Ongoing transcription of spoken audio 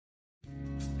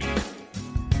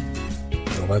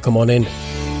welcome on in.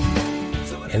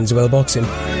 Enswell Boxing,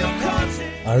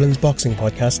 Ireland's boxing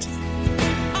podcast.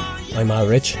 I'm Al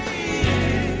Rich.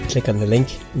 Click on the link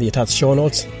in the attached show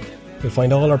notes. You'll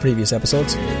find all our previous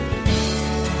episodes.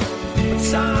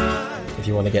 If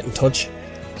you want to get in touch,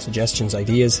 suggestions,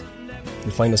 ideas,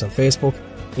 you'll find us on Facebook,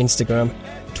 Instagram,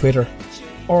 Twitter,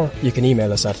 or you can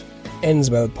email us at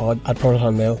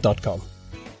enswellpod@protonmail.com.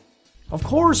 Of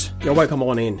course, you're welcome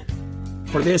on in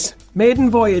for this maiden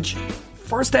voyage,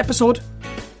 first episode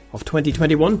of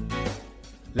 2021.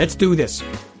 Let's do this.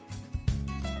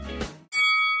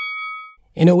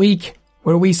 In a week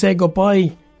where we say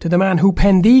goodbye to the man who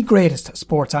penned the greatest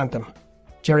sports anthem,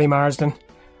 Jerry Marsden,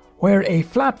 where a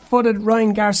flat-footed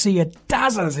Ryan Garcia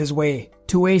dazzles his way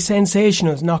to a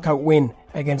sensational knockout win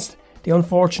against the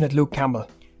unfortunate Luke Campbell.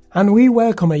 And we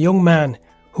welcome a young man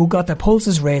who got the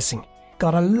pulses racing,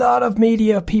 got a lot of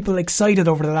media people excited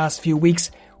over the last few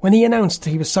weeks when he announced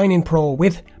he was signing pro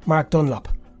with Mark Dunlop.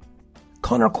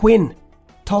 Conor Quinn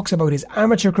talks about his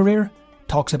amateur career,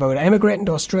 talks about emigrating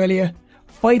to Australia,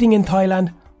 fighting in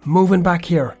Thailand, moving back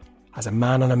here as a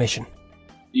man on a mission.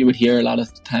 You would hear a lot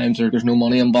of times there's no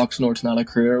money in boxing or it's not a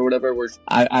career or whatever, whereas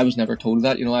I was never told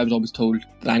that. I was always told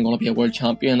that I'm going to be a world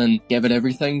champion and give it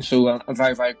everything, so I'm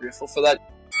very, very grateful for that.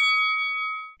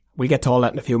 We'll get to all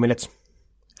that in a few minutes.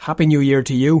 Happy New Year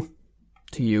to you,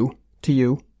 to you, to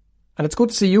you. And it's good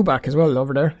to see you back as well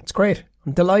over there. It's great.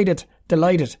 I'm delighted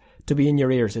to be in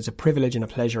your ears. It's a privilege and a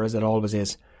pleasure, as it always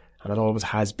is, and it always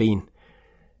has been,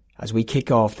 as we kick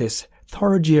off this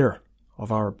third year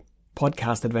of our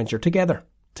podcast adventure together.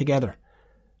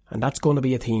 And that's going to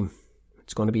be a theme.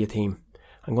 It's going to be a theme.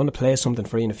 I'm going to play something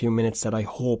for you in a few minutes that I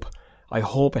hope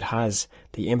it has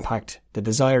the impact, the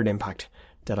desired impact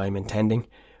that I'm intending.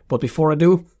 But before I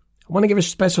do, I want to give a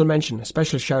special mention, a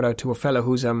special shout out to a fellow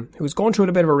who's going through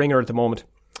a bit of a ringer at the moment.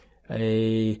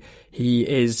 He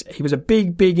was a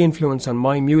big influence on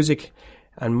my music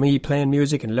and me playing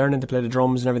music and learning to play the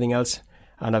drums and everything else.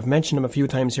 And I've mentioned him a few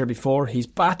times here before. He's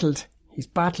battled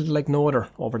like no other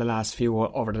over the last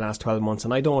 12 months.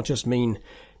 And I don't just mean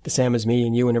the same as me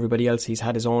and you and everybody else. He's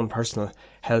had his own personal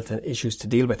health issues to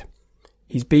deal with.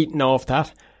 He's beaten off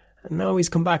that, and now he's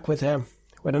come back with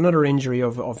another injury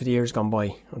of the years gone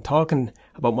by. I'm talking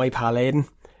about my pal Aidan,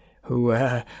 who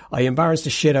I embarrassed the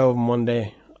shit out of him one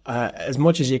day. As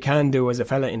much as you can do as a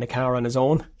fella in the car on his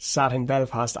own, sat in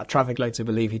Belfast at traffic lights, I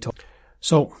believe he took.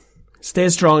 So, stay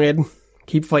strong, Aidan.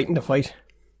 Keep fighting the fight.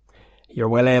 You're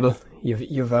well able.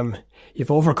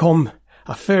 You've overcome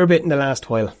a fair bit in the last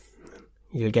while.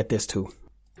 You'll get this too.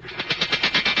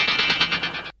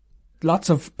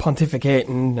 Lots of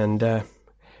pontificating and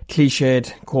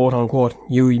cliched, quote unquote,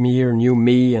 you me and you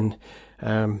me, and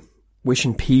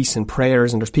wishing peace and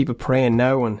prayers, and there's people praying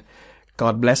now, and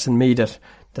God blessing me that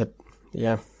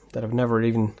have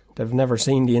never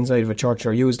seen the inside of a church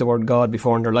or used the word God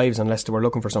before in their lives unless they were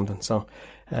looking for something. So,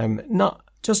 not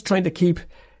just trying to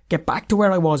get back to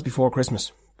where I was before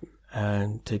Christmas,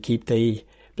 and to keep the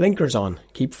blinkers on,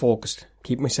 keep focused,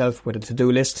 keep myself with a to-do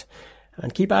list,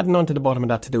 and keep adding on to the bottom of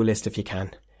that to-do list if you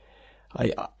can.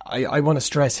 I want to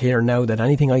stress here now that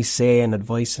anything I say and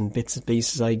advice and bits and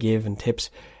pieces I give and tips,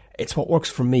 it's what works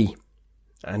for me.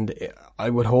 And I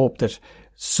would hope that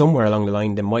somewhere along the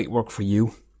line they might work for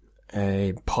you.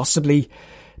 Possibly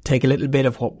take a little bit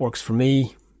of what works for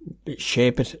me,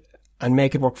 shape it and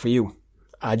make it work for you.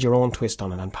 Add your own twist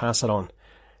on it and pass it on,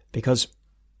 because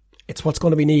it's what's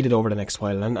going to be needed over the next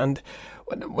while. And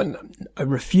when I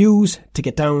refuse to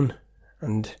get down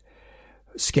and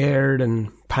scared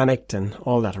and panicked and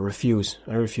all that, I refuse.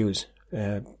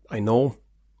 I know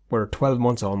we're 12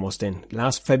 months almost in.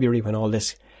 Last February, when all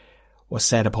this was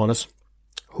set upon us,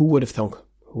 who would have thunk?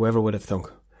 Whoever would have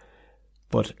thunk?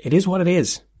 But it is what it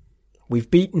is. We've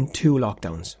beaten 2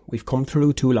 lockdowns. We've come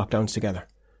through 2 lockdowns together.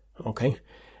 Okay?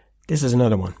 This is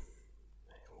another one.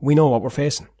 We know what we're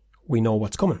facing. We know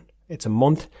what's coming. It's a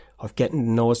month of getting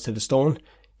the nose to the stone,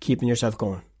 keeping yourself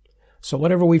going. So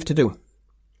whatever we've to do.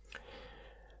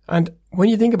 And when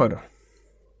you think about it,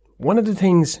 one of the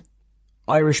things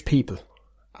Irish people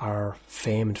are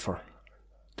famed for,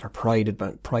 they're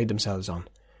pride themselves on,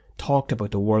 talked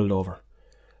about the world over.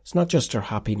 It's not just their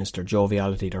happiness, their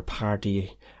joviality, their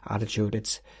party attitude.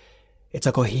 It's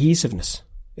a cohesiveness.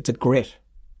 It's a grit.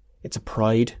 It's a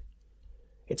pride.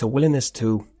 It's a willingness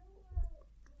to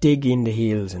dig in the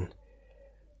heels and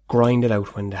grind it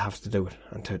out when they have to do it,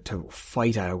 and to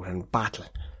fight out and battle.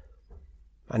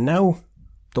 And now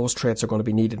those traits are going to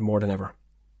be needed more than ever.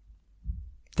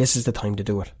 This is the time to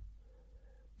do it.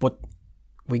 But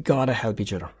we gotta help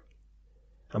each other.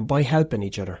 And by helping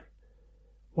each other,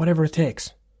 whatever it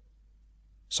takes.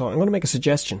 So I'm going to make a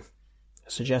suggestion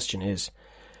suggestion is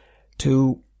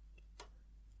to,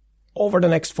 over the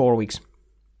next 4 weeks,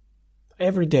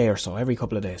 every day or so, every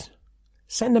couple of days,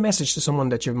 send a message to someone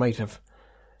that you might have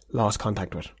lost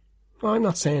contact with. Well, I'm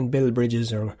not saying build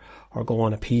bridges or go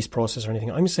on a peace process or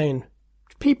anything. I'm saying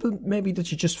people maybe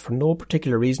that you just, for no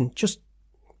particular reason, just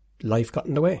life got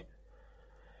in the way.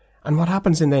 And what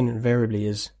happens then invariably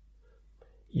is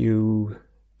you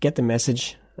get the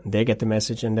message and they get the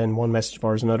message, and then one message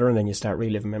bars another, and then you start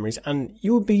reliving memories, and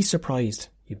you'd be surprised.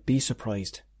 You'd be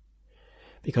surprised.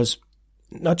 Because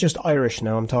not just Irish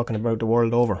now, I'm talking about the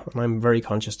world over, and I'm very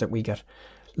conscious that we get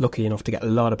lucky enough to get a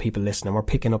lot of people listening. We're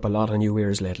picking up a lot of new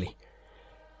ears lately.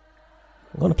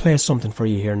 I'm going to play something for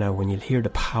you here now when you'll hear the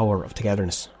power of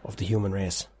togetherness of the human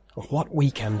race, and what we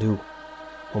can do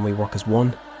when we work as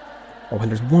one, or when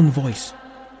there's one voice.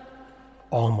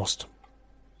 Almost.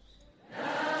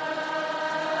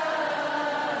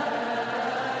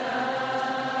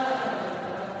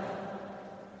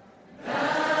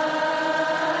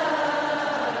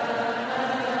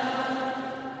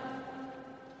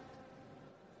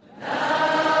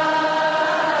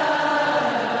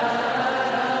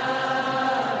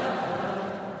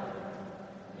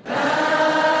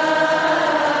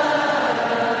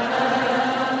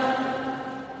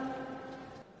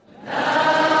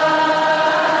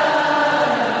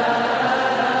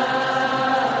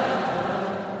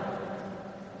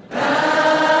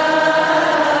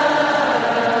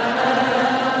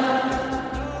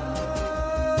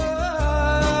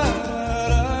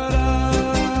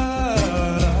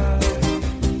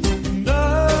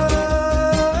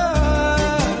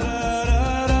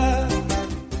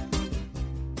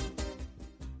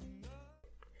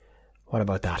 What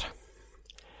about that?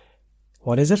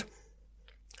 What is it?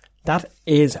 That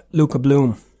is Luca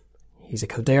Bloom. He's a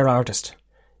Kildare artist.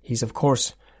 He's, of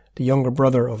course, the younger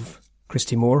brother of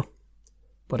Christy Moore,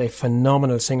 but a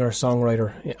phenomenal singer,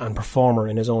 songwriter and performer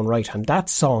in his own right. And that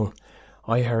song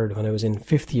I heard when I was in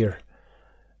 5th year.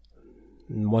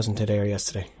 Wasn't it there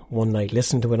yesterday? One night,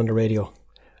 listening to it on the radio.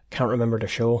 Can't remember the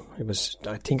show.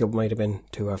 I think it might have been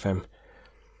 2FM.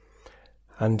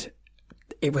 And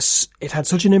it had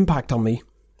such an impact on me.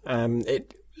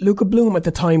 Luca Bloom at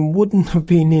the time wouldn't have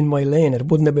been in my lane. It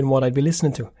wouldn't have been what I'd be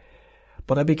listening to.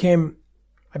 But I became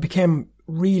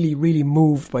really, really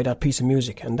moved by that piece of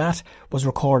music, and that was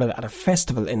recorded at a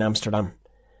festival in Amsterdam.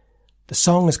 The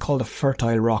song is called A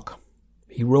Fertile Rock.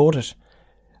 He wrote it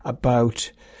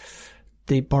about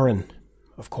the Burren,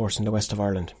 of course, in the west of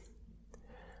Ireland.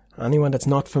 Anyone that's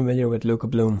not familiar with Luca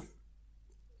Bloom,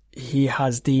 he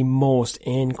has the most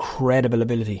incredible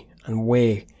ability and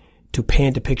way to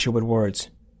paint a picture with words.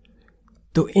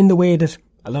 In the way that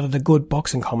a lot of the good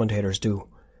boxing commentators do,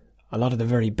 a lot of the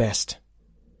very best.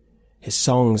 His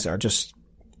songs are just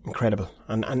incredible.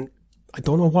 And I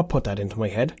don't know what put that into my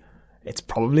head. It's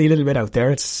probably a little bit out there.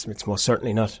 It's most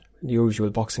certainly not the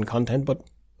usual boxing content, but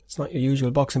it's not your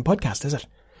usual boxing podcast, is it?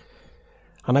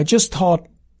 And I just thought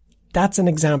that's an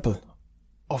example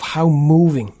of how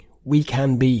moving we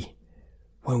can be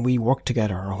when we work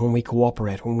together, or when we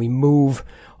cooperate, when we move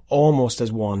almost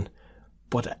as one,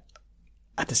 but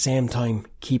at the same time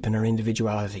keeping our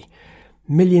individuality.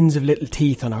 Millions of little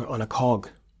teeth on a cog,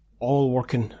 all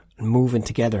working and moving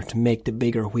together to make the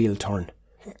bigger wheel turn.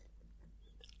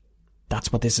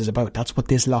 That's what this is about. That's what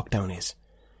this lockdown is.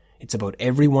 It's about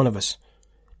every one of us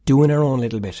doing our own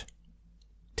little bit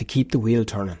to keep the wheel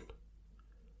turning.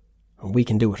 And we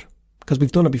can do it, because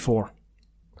we've done it before,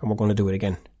 and we're going to do it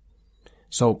again.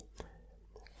 So,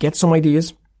 get some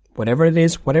ideas, whatever it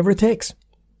is, whatever it takes,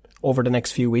 over the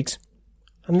next few weeks,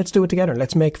 and let's do it together.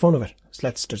 Let's make fun of it.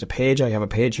 There's a page, I have a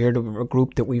page here, a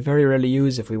group that we very rarely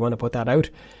use. If we want to put that out,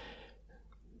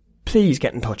 please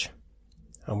get in touch,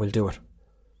 and we'll do it.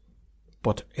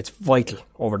 But it's vital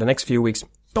over the next few weeks.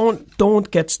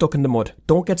 Don't get stuck in the mud.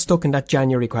 Don't get stuck in that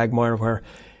January quagmire where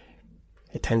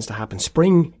it tends to happen.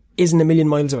 Spring isn't a million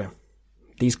miles away.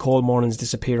 These cold mornings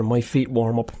disappear, my feet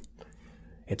warm up.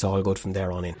 It's all good from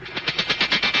there on in.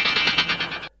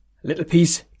 A little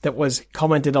piece that was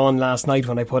commented on last night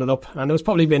when I put it up, and it was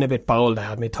probably been a bit bold. I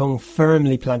had my tongue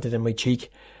firmly planted in my cheek.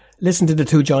 Listened to the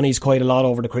two Johnnies quite a lot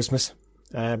over the Christmas.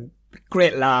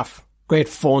 Great laugh, great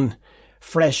fun,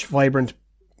 fresh, vibrant,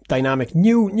 dynamic,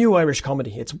 new Irish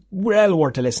comedy. It's well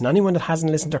worth a listen. Anyone that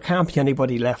hasn't listened, there can't be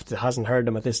anybody left that hasn't heard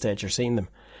them at this stage or seen them.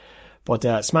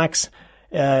 But Smacks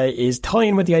is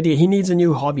toying with the idea. He needs a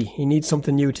new hobby. He needs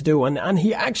something new to do. And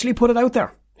he actually put it out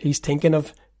there. He's thinking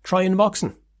of trying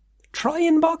boxing.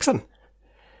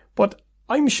 But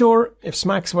I'm sure if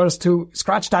Smacks was to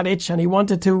scratch that itch and he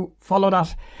wanted to follow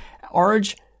that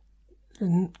urge,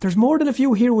 there's more than a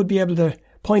few here would be able to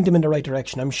point him in the right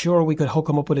direction. I'm sure we could hook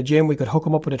him up with a gym, we could hook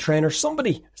him up with a trainer,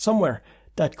 somebody, somewhere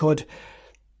that could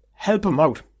help him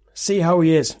out. See how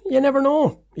he is. You never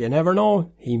know. You never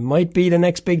know. He might be the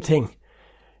next big thing.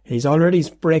 He's already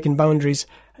breaking boundaries.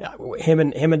 Him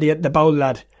and the Bowl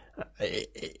lad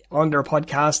on their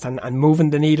podcast and moving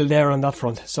the needle there on that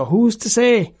front. So who's to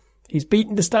say he's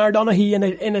beaten the Star Donaghy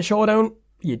in a showdown?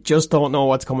 You just don't know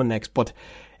what's coming next. But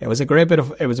it was a bit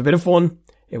of fun.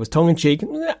 It was tongue in cheek.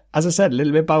 As I said, a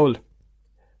little bit bowled.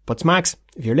 But Smacks,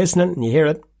 if you're listening and you hear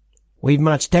it, we've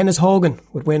matched Dennis Hogan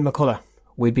with Wayne McCullough.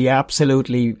 We'd be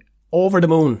absolutely over the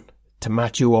moon to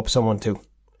match you up someone too.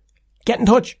 Get in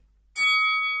touch.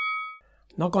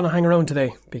 Not going to hang around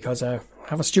today because I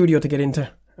have a studio to get into.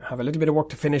 I have a little bit of work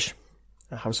to finish.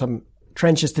 I have some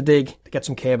trenches to dig to get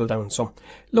some cable down. So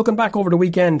looking back over the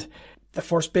weekend, the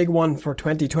first big one for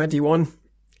 2021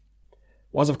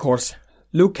 was, of course,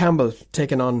 Luke Campbell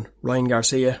taking on Ryan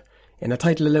Garcia in a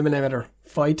title eliminator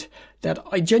fight that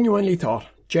I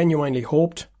genuinely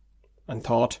hoped and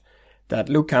thought that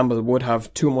Luke Campbell would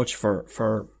have too much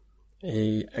for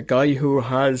a guy who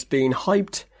has been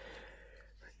hyped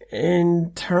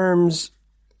in terms,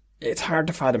 it's hard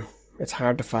to fathom. It's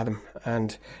hard to fathom.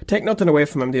 And take nothing away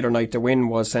from him the other night, the win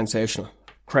was sensational.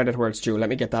 Credit where it's due. Let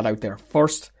me get that out there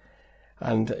first.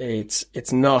 And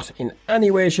it's not in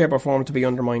any way, shape or form to be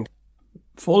undermined.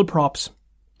 Full props.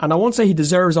 And I won't say he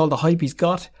deserves all the hype he's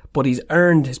got, but he's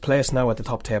earned his place now at the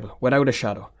top table, without a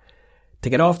shadow. To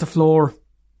get off the floor,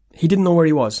 he didn't know where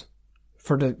he was.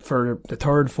 For the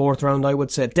third, fourth round, I would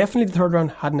say. Definitely the third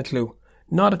round, hadn't a clue.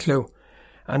 Not a clue.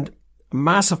 And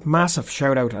massive, massive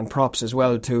shout out and props as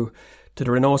well to the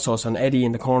Reynosos and Eddie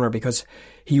in the corner, because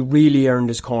he really earned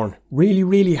his corn. Really,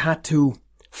 really had to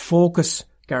focus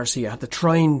Garcia, had to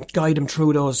try and guide him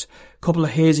through those couple of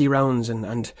hazy rounds.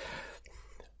 And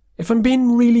if I'm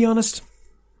being really honest,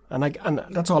 and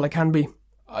that's all I can be,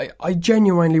 I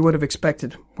genuinely would have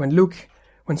expected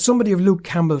when somebody of Luke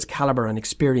Campbell's calibre and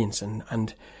experience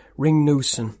and ring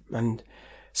noose and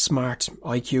smart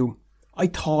IQ, I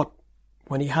thought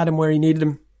when he had him where he needed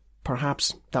him,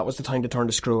 perhaps that was the time to turn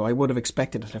the screw. I would have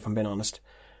expected it, if I'm being honest.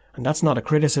 And that's not a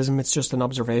criticism, it's just an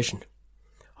observation.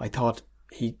 I thought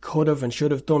he could have and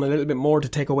should have done a little bit more to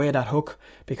take away that hook,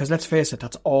 because let's face it,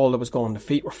 that's all that was going. The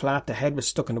feet were flat, the head was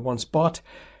stuck in the one spot,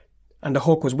 and the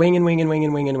hook was winging,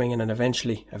 and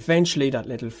eventually that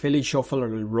little Philly shuffle or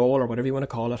little roll or whatever you want to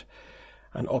call it,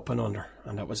 and up and under,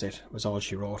 and that was it. It was all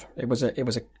she wrote. It was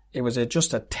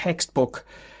just a textbook.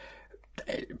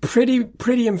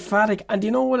 Pretty emphatic, and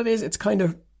you know what it is? It's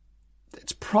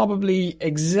probably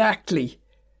exactly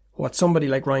what somebody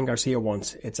like Ryan Garcia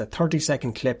wants. It's a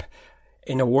 30-second clip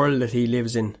in a world that he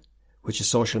lives in, which is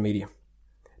social media.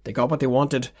 They got what they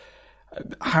wanted.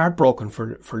 Heartbroken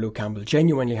for Luke Campbell,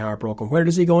 genuinely heartbroken. Where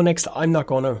does he go next? I'm not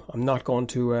going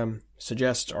to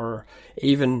suggest or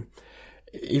even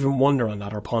wonder on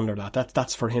that or ponder that.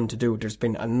 That's for him to do. There's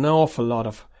been an awful lot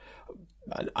of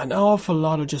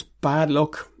just bad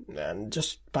luck and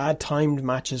just bad timed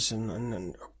matches and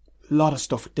a lot of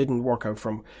stuff didn't work out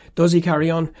from. Does he carry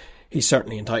on? He's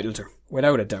certainly entitled to,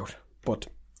 without a doubt. But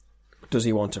does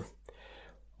he want to?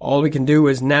 All we can do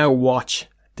is now watch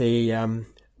the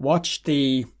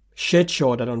shit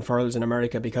show that unfurls in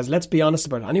America, because let's be honest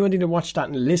about it. Anyone need to watch that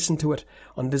and listen to it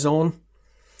on DAZN?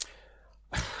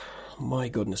 My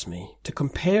goodness me. To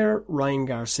compare Ryan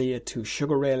Garcia to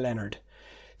Sugar Ray Leonard,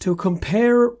 to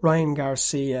compare Ryan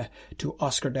Garcia to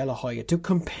Oscar De La Hoya, to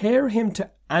compare him to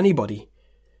anybody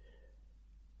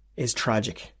is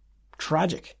tragic.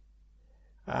 Tragic.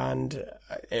 And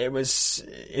it's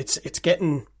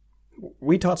getting,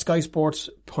 we thought Sky Sports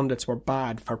pundits were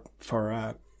bad for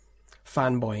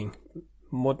fanboying.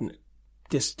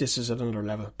 This is at another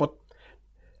level. But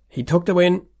he took the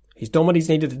win. He's done what he's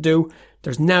needed to do.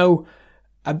 There's now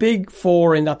a big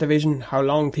four in that division. How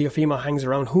long Teofimo hangs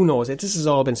around, who knows? This has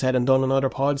all been said and done on other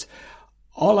pods.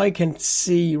 All I can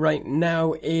see right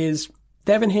now is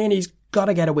Devin Haney's got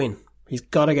to get a win. He's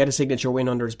got to get a signature win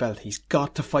under his belt. He's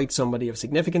got to fight somebody of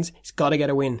significance. He's got to get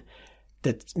a win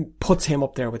that puts him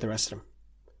up there with the rest of them.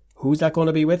 Who's that going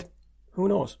to be with? Who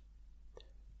knows?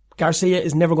 Garcia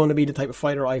is never going to be the type of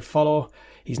fighter I follow.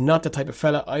 He's not the type of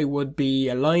fella I would be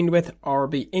aligned with or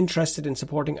be interested in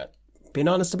supporting. Being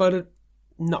honest about it,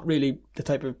 not really the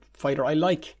type of fighter I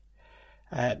like.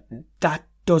 That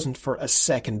doesn't for a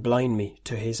second blind me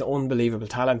to his unbelievable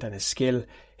talent and his skill,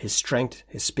 his strength,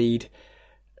 his speed.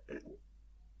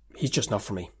 He's just not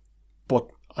for me. But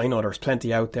I know there's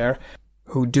plenty out there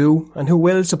who do and who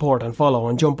will support and follow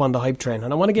and jump on the hype train.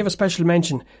 And I want to give a special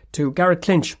mention to Garrett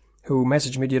Clinch, who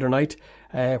messaged me the other night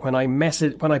when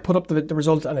I put up the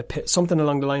result, and something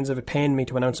along the lines of it pained me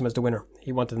to announce him as the winner.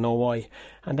 He wanted to know why.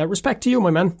 And respect to you,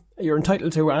 my man. You're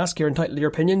entitled to ask, you're entitled to your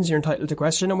opinions, you're entitled to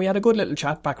question, and we had a good little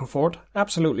chat back and forth.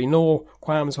 Absolutely no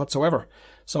qualms whatsoever.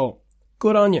 So,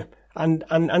 good on you. And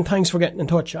thanks for getting in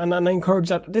touch. And I encourage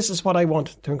that. This is what I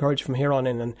want to encourage from here on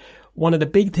in. And one of the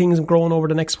big things growing over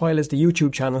the next while is the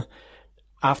YouTube channel.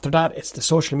 After that, it's the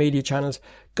social media channels.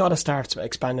 Got to start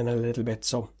expanding a little bit.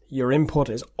 So your input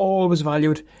is always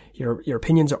valued. Your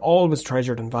opinions are always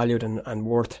treasured and valued and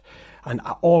worth. And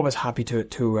always happy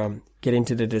to get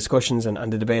into the discussions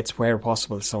and the debates where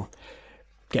possible. So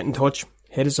get in touch.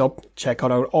 Hit us up. Check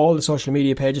out all the social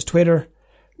media pages. Twitter,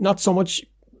 not so much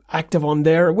active on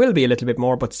there. It will be a little bit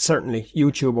more, but certainly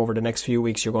YouTube over the next few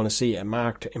weeks, you're going to see a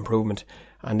marked improvement.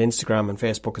 And Instagram and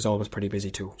Facebook is always pretty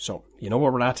busy too. So you know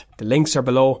where we're at. The links are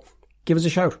below. Give us a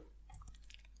shout.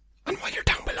 And while you're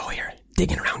down below here,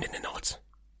 digging around in the notes,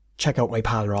 check out my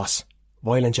pal Ross,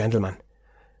 Violent Gentleman.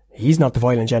 He's not the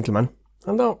Violent Gentleman.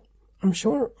 Although, I'm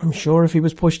sure if he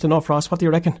was pushed enough, Ross, what do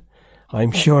you reckon?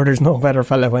 I'm sure there's no better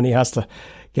fella when he has to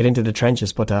get into the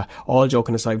trenches. But all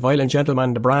joking aside, Violent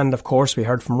Gentleman, the brand, of course, we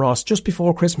heard from Ross just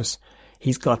before Christmas.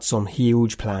 He's got some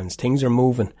huge plans. Things are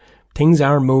moving.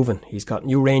 He's got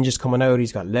new ranges coming out.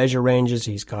 He's got leisure ranges.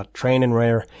 He's got training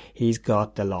wear. He's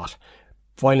got the lot.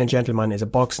 Violent Gentleman is a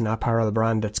boxing apparel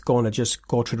brand that's going to just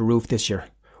go through the roof this year.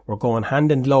 We're going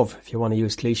hand in glove, if you want to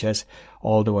use cliches,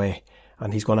 all the way.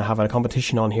 And he's going to have a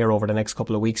competition on here over the next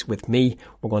couple of weeks with me.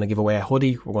 We're going to give away a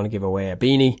hoodie. We're going to give away a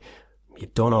beanie. You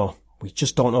don't know. We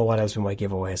just don't know what else we might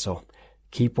give away. So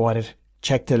keep at it.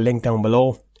 Check the link down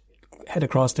below. Head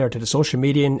across there to the social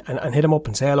media and hit him up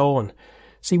and say hello and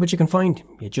see what you can find.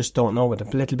 You just don't know. With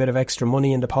a little bit of extra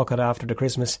money in the pocket after the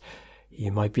Christmas,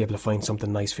 you might be able to find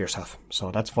something nice for yourself. So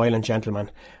that's Violent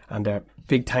Gentleman. And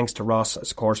big thanks to Ross,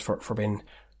 of course, for being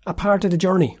a part of the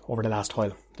journey over the last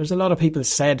while. There's a lot of people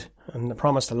said and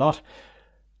promised a lot.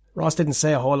 Ross didn't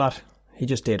say a whole lot. He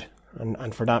just did.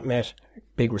 And for that, mate,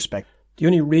 big respect. The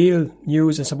only real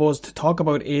news, I suppose, to talk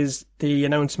about is the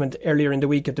announcement earlier in the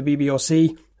week at the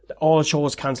BBOC. All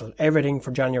shows cancelled. Everything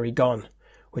for January gone.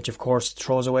 Which, of course,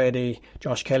 throws away the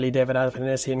Josh Kelly, David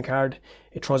Alfanesian card.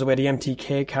 It throws away the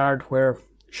MTK card, where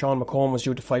Sean McComb was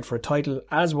due to fight for a title,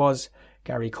 as was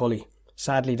Gary Cully.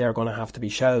 Sadly, they're going to have to be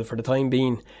shelved for the time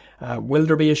being. Will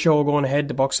there be a show going ahead,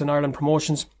 the Boxing Ireland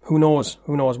promotions? Who knows?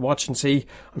 Watch and see.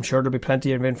 I'm sure there'll be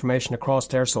plenty of information across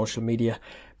their social media,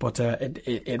 but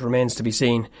it remains to be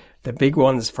seen. The big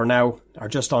ones for now are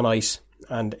just on ice,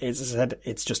 and as I said,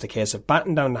 it's just a case of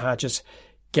batten down the hatches,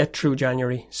 get through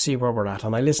January, see where we're at.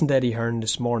 And I listened to Eddie Hearn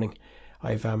this morning.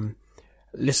 I've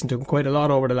listened to him quite a lot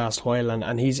over the last while,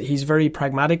 and he's very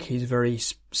pragmatic, he's very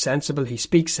sensible, he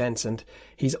speaks sense, and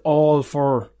he's all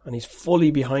for, and he's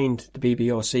fully behind the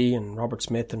BBOC and Robert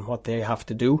Smith and what they have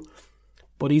to do.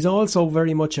 But he's also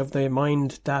very much of the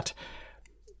mind that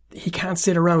he can't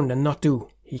sit around and not do.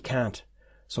 He can't.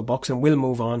 So boxing will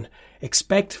move on.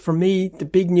 Expect, for me, the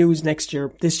big news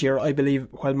this year, I believe,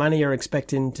 while many are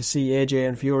expecting to see AJ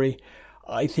and Fury,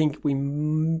 I think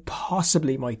we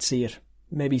possibly might see it.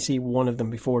 Maybe see one of them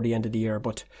before the end of the year,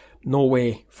 but no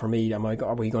way for me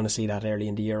are we going to see that early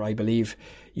in the year. I believe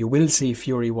you will see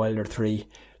Fury Wilder 3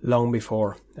 long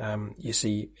before you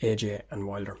see AJ and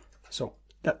Wilder.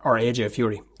 Or AJ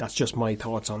Fury. That's just my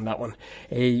thoughts on that one.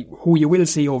 Who you will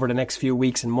see over the next few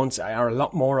weeks and months are a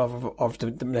lot more of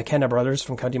the McKenna brothers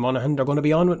from County Monaghan. They're going to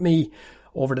be on with me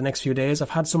over the next few days. I've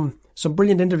had some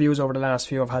brilliant interviews over the last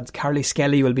few. I've had Carly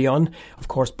Skelly will be on. Of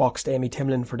course, boxed Amy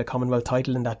Timlin for the Commonwealth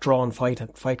title in that drawn fight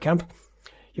at Fight Camp.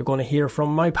 You're going to hear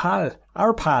from our pal,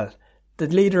 the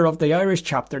leader of the Irish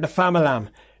chapter, the Famalam.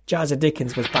 Jazza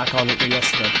Dickens was back on it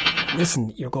yesterday.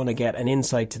 Listen, you're going to get an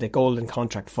insight to the Golden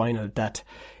Contract final that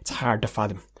it's hard to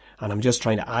fathom. And I'm just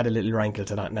trying to add a little rankle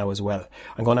to that now as well.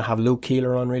 I'm going to have Luke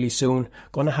Keeler on really soon.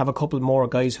 Going to have a couple more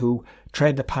guys who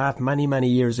tread the path many, many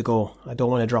years ago. I don't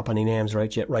want to drop any names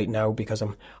right now because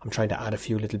I'm trying to add a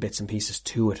few little bits and pieces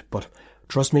to it. But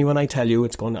trust me when I tell you,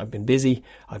 I've been busy,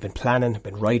 I've been planning, I've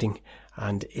been writing,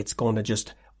 and it's going to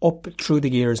just up through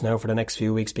the gears now for the next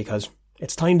few weeks because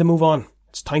it's time to move on.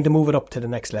 It's time to move it up to the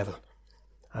next level.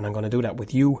 And I'm going to do that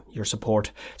with you, your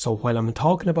support. So while I'm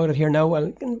talking about it here now,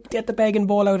 I'll get the begging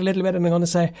ball out a little bit and I'm going to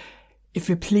say, if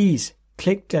you please,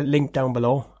 click the link down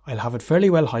below. I'll have it fairly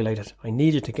well highlighted. I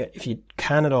need you to if you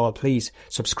can at all, please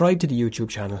subscribe to the YouTube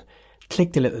channel.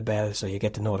 Click the little bell so you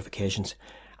get the notifications.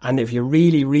 And if you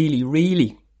really, really,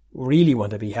 really, really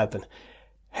want to be helping,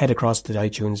 head across to the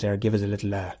iTunes there, give us a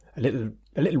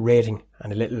little rating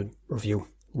and a little review.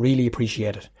 Really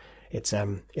appreciate it. it's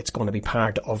going to be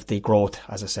part of the growth,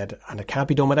 as I said, and it can't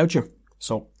be done without you.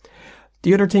 So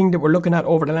the other thing that we're looking at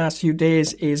over the last few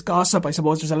days is gossip. I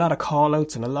suppose there's a lot of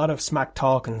call-outs and a lot of smack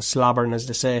talk and slobbering, as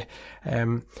they say.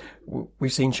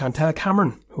 We've seen Chantel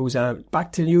Cameron, who's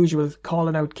back to the usual,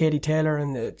 calling out Katie Taylor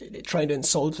and trying to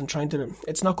insult and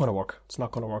it's not going to work. It's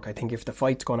not going to work. I think if the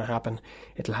fight's going to happen,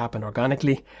 it'll happen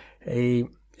organically.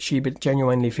 She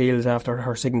genuinely feels after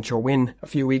her signature win a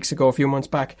few months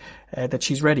back, that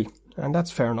she's ready. And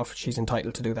that's fair enough. She's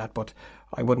entitled to do that, but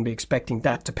I wouldn't be expecting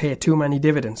that to pay too many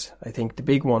dividends. I think the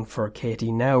big one for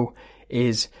Katie now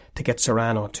is to get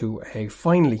Serrano to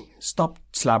finally stop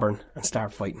slabbering and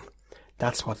start fighting.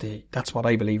 That's what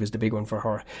I believe is the big one for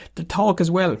her. The talk as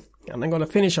well, and I'm going to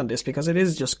finish on this because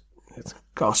it's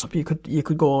gossip. You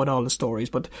could go on all the stories,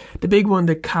 but the big one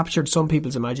that captured some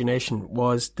people's imagination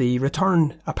was the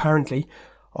return, apparently,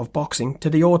 of boxing to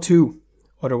the O2,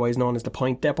 otherwise known as the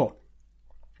Point Depot.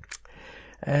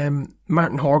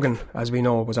 Martin Horgan, as we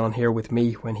know, was on here with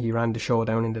me when he ran the show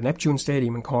down in the Neptune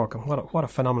Stadium in Cork, and what a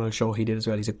phenomenal show he did as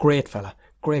well. He's a great fella,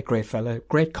 great fella,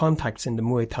 great contacts in the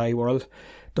Muay Thai world,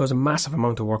 does a massive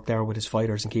amount of work there with his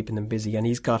fighters and keeping them busy, and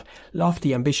he's got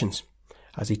lofty ambitions,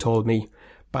 as he told me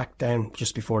back then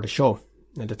just before the show.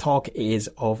 Now the talk is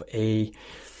of a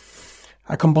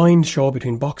combined show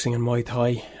between boxing and Muay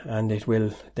Thai, and it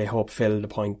will, they hope, fill the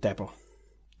Point Depot.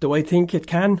 Do I think it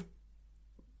can?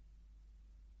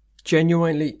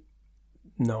 Genuinely,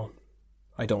 no,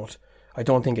 I don't. I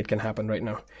don't think it can happen right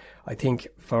now. I think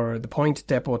for the Point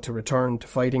Depot to return to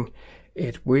fighting,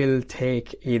 it will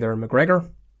take either McGregor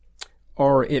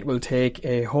or it will take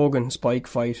a Hogan-Spike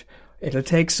fight. It'll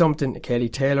take something, Katie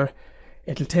Taylor.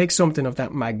 It'll take something of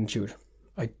that magnitude.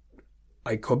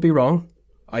 I could be wrong.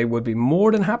 I would be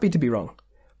more than happy to be wrong.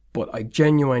 But I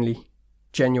genuinely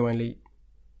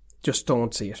just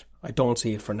don't see it. I don't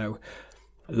see it for now.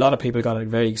 A lot of people got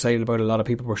very excited about it. A lot of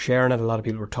people were sharing it. A lot of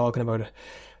people were talking about it.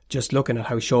 Just looking at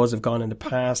how shows have gone in the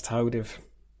past, how they've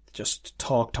just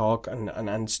talk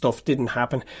and stuff didn't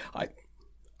happen.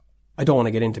 I don't want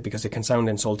to get into it because it can sound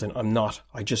insulting. I'm not.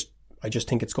 I just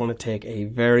think it's going to take a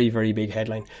very, very big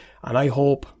headline. And I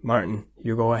hope, Martin,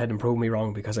 you go ahead and prove me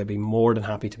wrong, because I'd be more than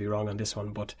happy to be wrong on this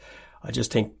one. But I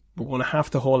just think we're going to have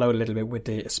to hold out a little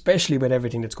bit especially with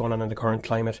everything that's going on in the current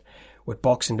climate, with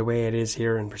boxing the way it is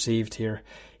here and perceived here.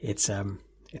 It's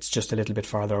just a little bit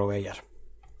farther away yet.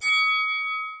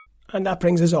 And that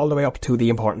brings us all the way up to the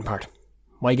important part.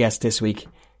 My guest this week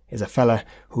is a fella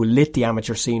who lit the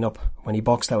amateur scene up when he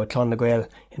boxed out at Clonlagoyle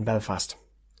in Belfast.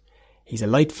 He's a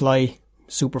light fly,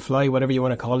 super fly, whatever you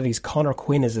want to call it. He's Conor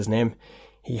Quinn is his name.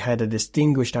 He had a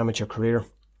distinguished amateur career.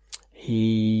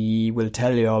 He will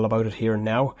tell you all about it here and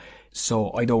now,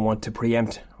 so I don't want to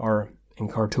preempt or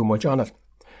incur too much on it.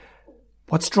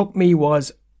 What struck me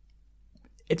was,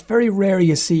 it's very rare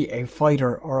you see a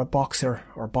fighter or a boxer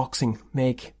or boxing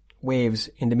make waves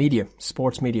in the media,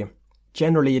 sports media.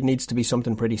 Generally, it needs to be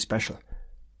something pretty special.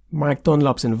 Mark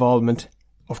Dunlop's involvement,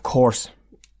 of course,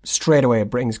 straight away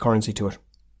brings currency to it,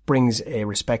 brings a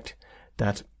respect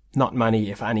that not many,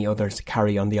 if any others,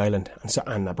 carry on the island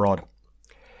and abroad.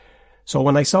 So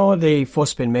when I saw the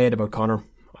fuss being made about Conor,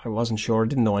 I wasn't sure,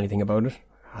 didn't know anything about it.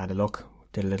 I had a look,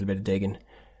 did a little bit of digging,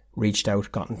 reached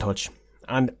out, got in touch.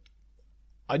 And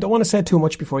I don't want to say too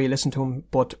much before you listen to him,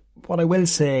 but what I will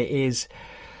say is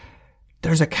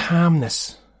there's a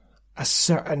calmness,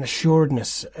 an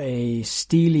assuredness, a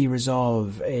steely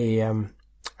resolve, a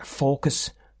focus,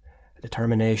 a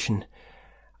determination,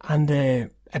 and a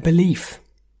belief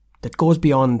that goes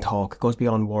beyond talk, goes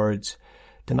beyond words.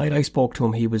 The night I spoke to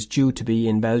him, he was due to be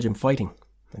in Belgium fighting.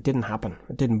 It didn't happen.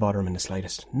 It didn't bother him in the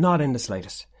slightest. Not in the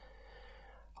slightest.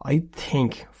 I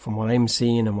think from what I'm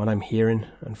seeing and what I'm hearing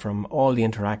and from all the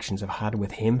interactions I've had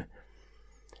with him,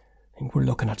 I think we're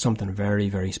looking at something very,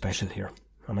 very special here.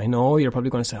 And I know you're probably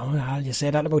going to say, oh, you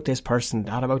say that about this person,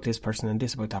 that about this person, and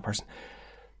this about that person.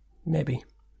 Maybe.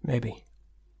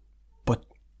 But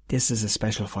this is a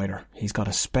special fighter. He's got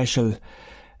a special,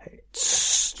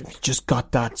 just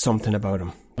got that something about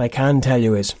him. What I can tell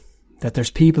you is that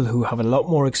there's people who have a lot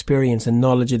more experience and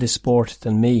knowledge of this sport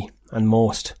than me, and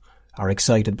most are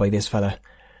excited by this fella.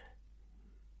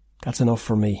 That's enough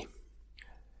for me.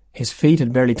 His feet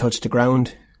had barely touched the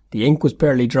ground. The ink was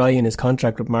barely dry in his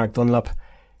contract with Mark Dunlop.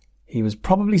 He was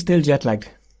probably still jet-lagged.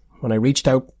 When I reached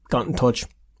out, got in touch,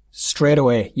 straight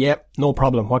away, yep, no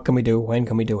problem, what can we do, when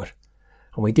can we do it?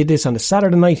 And we did this on the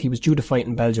Saturday night he was due to fight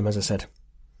in Belgium, as I said.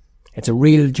 It's a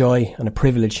real joy and a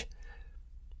privilege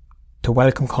to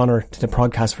welcome Conor to the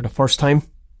podcast for the first time.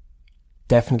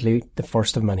 Definitely the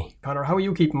first of many. Conor, how are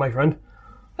you keeping, my friend?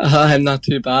 I'm not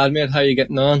too bad, mate. How are you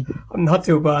getting on? I'm not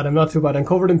too bad. I'm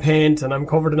covered in paint and I'm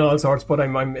covered in all sorts, but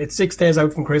I'm it's 6 days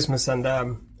out from Christmas and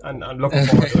I'm looking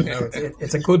forward to it now.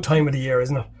 It's a good time of the year,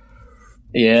 isn't it?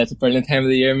 Yeah, it's a brilliant time of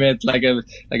the year, mate. Like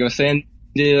I was saying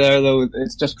there, though,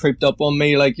 it's just creeped up on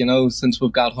me, like, you know, since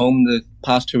we've got home. The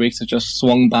past 2 weeks have just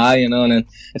swung by, you know, and then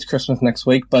it's Christmas next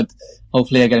week, but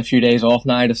hopefully I get a few days off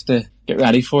now just to get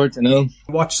ready for it, you know.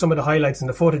 Watch some of the highlights and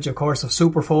the footage, of course, of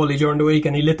Super Foley during the week,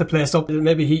 and he lit the place up.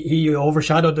 Maybe he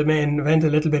overshadowed the main event a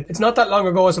little bit. It's not that long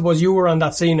ago, I suppose, you were on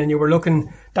that scene and you were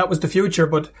looking, that was the future,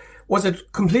 but was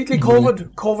it completely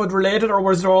COVID related, or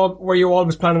were you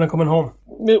always planning on coming home?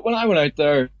 When I went out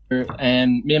there, me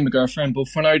and my girlfriend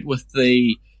both went out with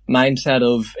the mindset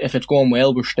of, if it's going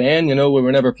well, we're staying, you know. We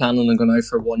were never planning on going out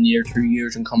for 1 year, 2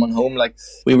 years and coming home. Like,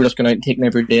 we were just going out and taking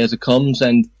every day as it comes.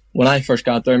 And when I first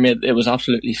got there, mate, it was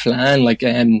absolutely flying. Like,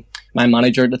 my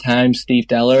manager at the time, Steve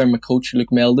Deller, and my coach,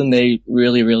 Luke Meldon, they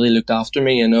really, really looked after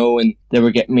me, you know, and they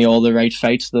were getting me all the right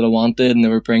fights that I wanted, and they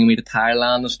were bringing me to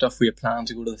Thailand and stuff. We had planned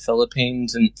to go to the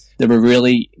Philippines, and they were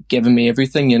really giving me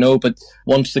everything, you know. But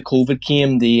once the COVID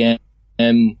came, the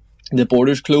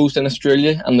borders closed in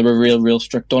Australia, and they were real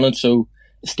strict on it. So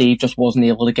Steve just wasn't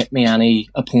able to get me any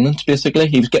opponents, basically.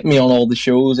 He was getting me on all the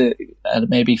shows at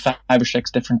maybe 5 or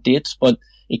 6 different dates, but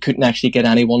he couldn't actually get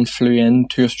anyone flew in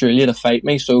to Australia to fight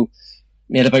me. So,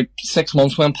 mate, about 6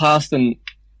 months went past and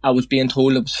I was being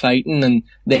told I was fighting, and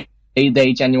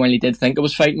they genuinely did think I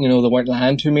was fighting, you know. They weren't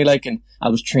lying to me, like, and I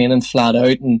was training flat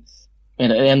out, and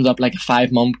it ended up like a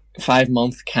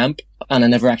 5-month camp, and I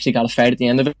never actually got a fight at the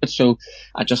end of it. So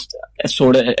it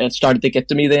started to get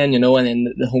to me then, you know, and then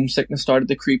the homesickness started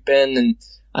to creep in, and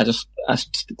I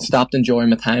stopped enjoying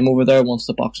my time over there once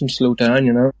the boxing slowed down,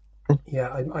 you know. Yeah,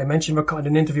 I mentioned in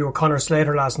an interview with Conor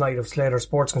Slater last night of Slater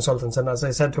Sports Consultants, and as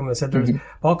I said to him,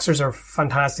 boxers are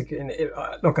fantastic.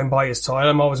 Look, I'm biased, so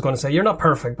I'm always going to say you're not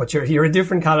perfect, but you're a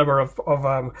different caliber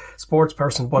of sports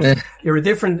person. But you're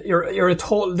a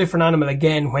total different animal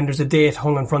again when there's a date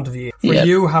hung in front of you. For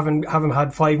you, having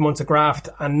had 5 months of graft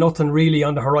and nothing really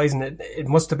on the horizon, it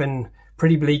must have been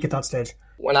pretty bleak at that stage.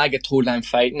 When I get told I'm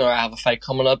fighting or I have a fight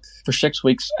coming up, for 6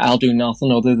 weeks I'll do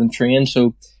nothing other than train.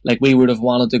 So, like, we would have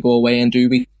wanted to go away and do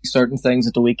certain things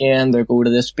at the weekend, or go to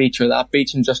this beach or that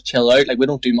beach and just chill out. Like, we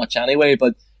don't do much anyway,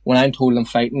 but when I'm told I'm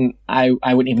fighting, I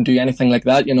wouldn't even do anything like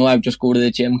that, you know. I would just go to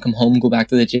the gym, come home, go back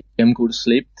to the gym, go to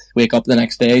sleep, wake up the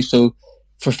next day. So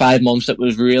for 5 months it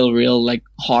was real like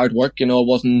hard work, you know. I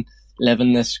wasn't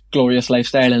living this glorious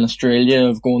lifestyle in Australia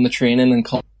of going to training and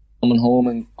coming home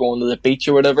and going to the beach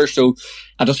or whatever. So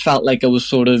I just felt like it was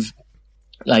sort of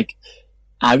like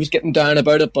I was getting down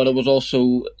about it, but it was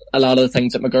also a lot of the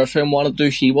things that my girlfriend wanted to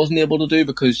do, she wasn't able to do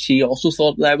because she also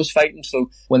thought that I was fighting. So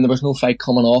when there was no fight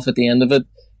coming off at the end of it,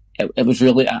 it was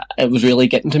really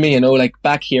getting to me, you know. Like,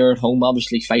 back here at home,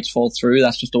 obviously fights fall through.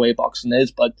 That's just the way boxing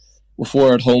is. But if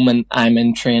we're at home and I'm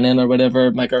in training or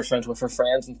whatever, my girlfriend's with her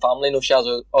friends and family, you know, she has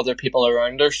other people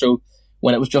around her. So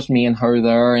when it was just me and her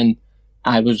there, and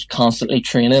I was constantly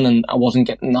training and I wasn't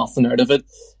getting nothing out of it,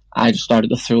 I just started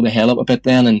to throw the hell up a bit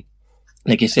then. And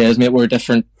like you says, mate, we're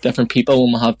different people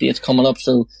when we have dates coming up.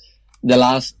 So the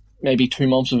last maybe 2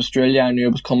 months of Australia, I knew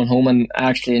I was coming home, and I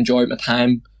actually enjoyed my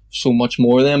time so much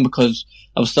more then because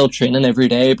I was still training every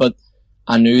day, but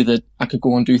I knew that I could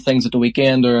go and do things at the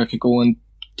weekend, or I could go and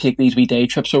take these wee day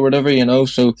trips or whatever, you know.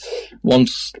 So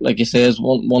once, like you say,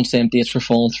 once them dates were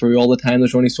falling through all the time,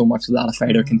 there's only so much that a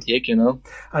fighter can take, you know.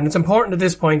 And it's important at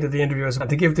this point of the interview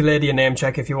to give the lady a name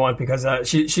check if you want, because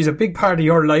she's a big part of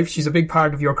your life. She's a big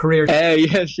part of your career.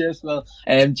 Yes. Well,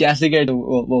 Jessica,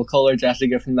 we'll call her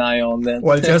Jessica from now on then.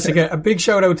 Well, Jessica, a big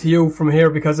shout out to you from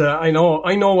here, because I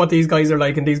know what these guys are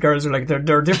like and these girls are like.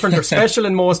 They're different. They're special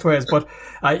in most ways, but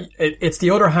it's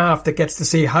the other half that gets to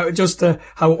see how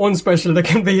unspecial they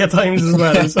can be at times as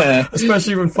well, so,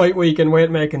 especially when fight week and weight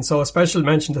making. So a special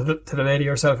mention to the lady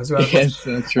herself as well. Yes,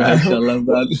 that's right. I love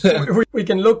that. we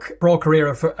can look pro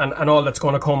career and all that's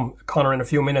going to come, Conor, in a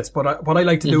few minutes. But what I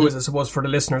like to do is, I suppose, for the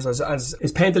listeners,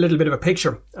 is paint a little bit of a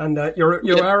picture. And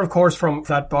you are, of course, from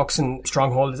that boxing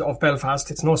stronghold of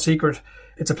Belfast. It's no secret.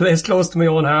 It's a place close to my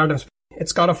own heart.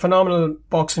 It's got a phenomenal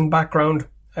boxing background.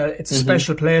 It's a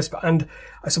special place, and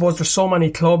I suppose there's so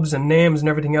many clubs and names and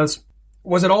everything else.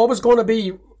 Was it always going to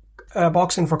be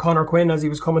boxing for Conor Quinn as he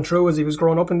was coming through, as he was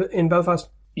growing up in Belfast?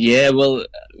 Yeah, well,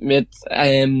 mate,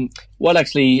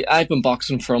 actually, I've been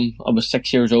boxing from I was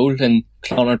 6 years old in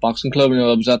Clonard Boxing Club. You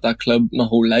know, I was at that club my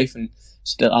whole life, and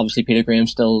still, obviously, Peter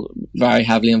Graham's still very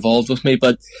heavily involved with me.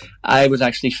 But I was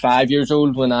actually 5 years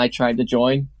old when I tried to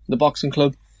join the boxing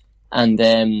club, and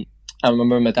I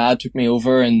remember my dad took me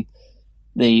over, and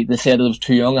they said I was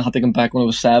too young. I had to come back when I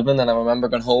was 7, and I remember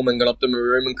going home and going up to my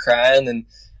room and crying, and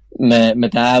my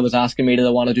dad was asking me, did I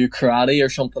want to do karate or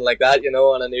something like that, you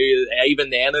know, and I knew, even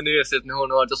then I knew, I said, no,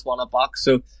 I just want to box.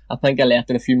 So I think I left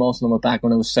it a few months and I went back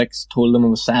when I was 6, told them I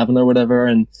was 7 or whatever,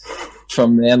 and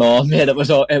from then on, mate, it was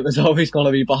always going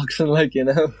to be boxing, like, you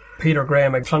know. Peter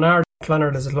Graham,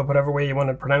 Clonard is it, whatever way you want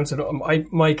to pronounce it.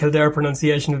 My Kildare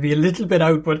pronunciation will be a little bit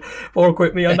out, but work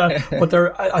with me on that. But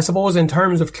I suppose in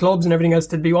terms of clubs and everything else,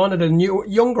 they'd be one of the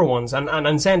younger ones.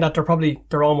 And saying that,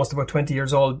 they're almost about 20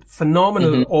 years old.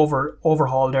 Phenomenal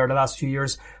overhaul there the last few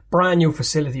years. Brand new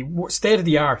facility, state of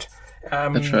the art.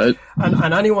 That's right.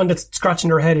 And anyone that's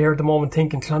scratching their head here at the moment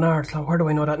thinking, Clonard, where do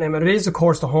I know that name? It is, of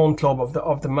course, the home club of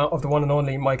the one and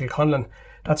only Michael Conlon.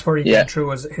 That's where he came through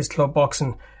his club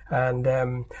boxing.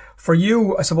 And for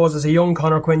you, I suppose, as a young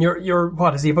Conor Quinn, you're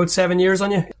what, is he about 7 years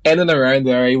on you? In and around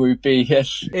there, he would be,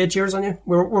 yes. 8 years on you?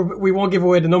 We won't give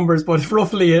away the numbers, but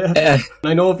roughly.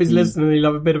 I know if he's listening, he'll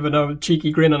have a bit of a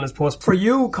cheeky grin on his post. For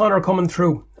you, Conor, coming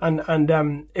through, and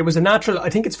it was a natural. I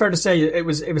think it's fair to say it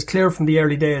was clear from the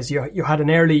early days. You had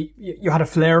a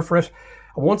flair for it.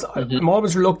 I'm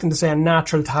always reluctant to say a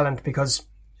natural talent because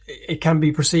it can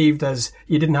be perceived as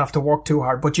you didn't have to work too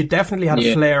hard, but you definitely had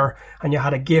a flair and you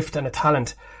had a gift and a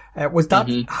talent. Was that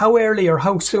how early or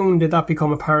how soon did that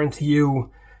become apparent to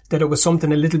you that it was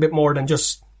something a little bit more than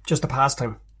just a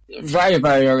pastime? Very,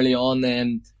 very early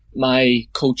on, my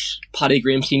coach, Paddy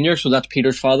Graham Sr., so that's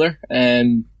Peter's father,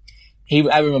 I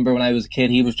remember when I was a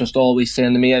kid, he was just always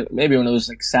saying to me, maybe when I was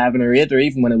like 7 or 8 or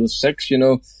even when I was 6, you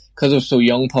know, because I was so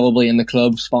young, probably in the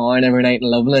club sparring every night and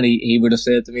loving it, he would have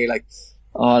said to me like,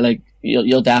 oh, like,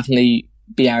 you'll definitely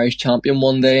be Irish champion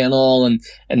one day and all, and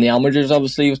the amateurs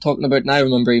obviously he was talking about, and I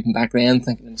remember even back then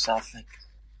thinking to myself, like,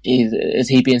 is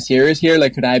he being serious here?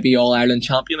 Like, could I be All Ireland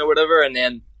champion or whatever? And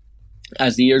then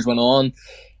as the years went on,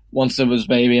 once it was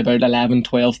maybe about 11,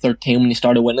 12, 13 when he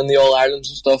started winning the All Irelands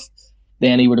and stuff,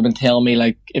 then he would have been telling me,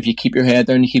 like, if you keep your head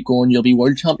down, you keep going, you'll be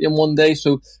world champion one day.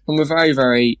 So from a very,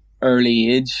 very early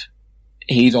age,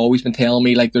 he's always been telling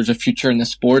me, like, there's a future in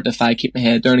this sport if I keep my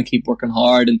head down and keep working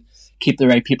hard and keep the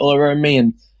right people around me.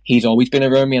 And he's always been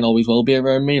around me and always will be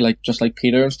around me, like, just like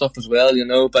Peter and stuff as well, you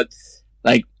know. But,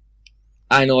 like,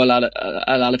 I know a lot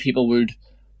of people would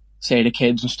say to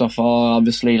kids and stuff, oh,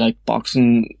 obviously, like,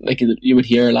 boxing, like, you would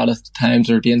hear a lot of times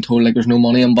they're being told, like, there's no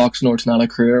money in boxing or it's not a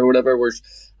career or whatever, whereas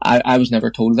I was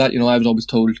never told that, you know. I was always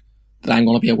told that I'm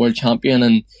going to be a world champion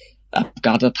and I've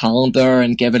got the talent there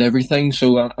and give it everything.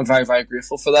 So I'm very, very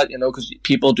grateful for that, you know, because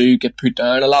people do get put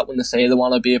down a lot when they say they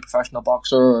want to be a professional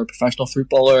boxer or a professional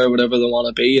footballer or whatever they want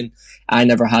to be. And I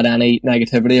never had any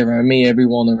negativity around me.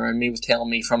 Everyone around me was telling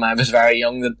me from I was very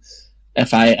young that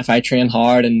if I train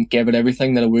hard and give it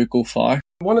everything, that I would go far.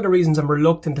 One of the reasons I'm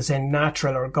reluctant to say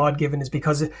natural or God-given is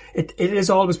because it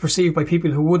is always perceived by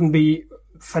people who wouldn't be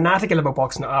fanatical about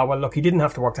boxing. Well, look, he didn't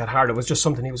have to work that hard. It was just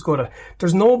something he was good at.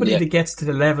 There's nobody that gets to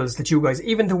the levels that you guys,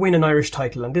 even to win an Irish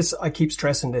title, and this, I keep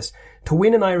stressing this, to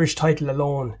win an Irish title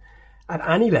alone at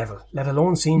any level, let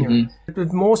alone senior,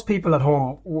 most people at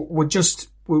home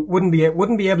wouldn't be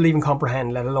able to even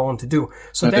comprehend, let alone to do.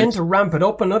 So then to ramp it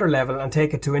up another level and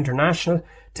take it to international,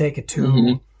 take it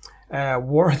to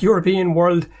world, European,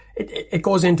 world, it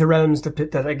goes into realms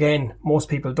that again, most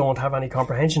people don't have any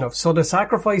comprehension of. So the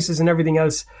sacrifices and everything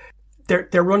else,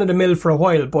 they're run of the mill for a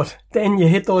while, but then you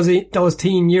hit those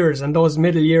teen years and those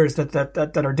middle years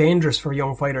that are dangerous for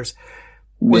young fighters.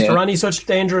 Was there any such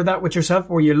danger of that with yourself?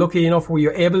 Were you lucky enough? Were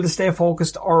you able to stay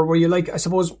focused? Or were you like, I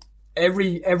suppose,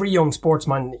 every young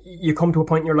sportsman, you come to a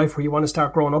point in your life where you want to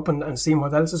start growing up and seeing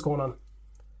what else is going on?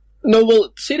 No,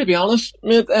 well, see, to be honest,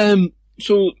 mate,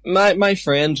 so my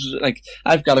friends, like,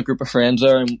 I've got a group of friends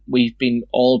there and we've been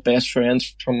all best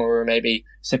friends from when we were maybe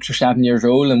 6 or 7 years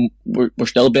old, and we're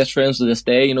still best friends to this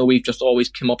day. You know, we've just always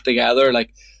come up together,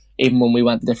 like, even when we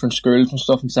went to different schools and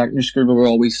stuff in secondary school, we were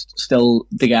always still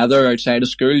together outside of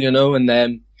school, you know. And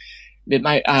then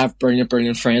I have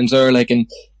brilliant friends there, like, and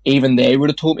even they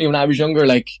would have told me when I was younger,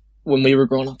 like, when we were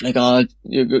growing up, like, oh,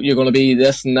 you're going to be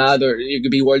this and that, or you could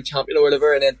be world champion or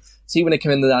whatever. And then see, when it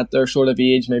came into that their sort of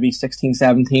age, maybe 16,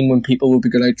 17, when people would be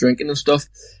going out drinking and stuff,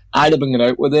 I'd have been going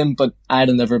out with them, but I'd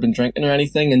have never been drinking or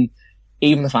anything. And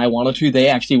even if I wanted to, they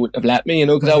actually wouldn't have let me, you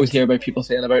know, because I always hear about people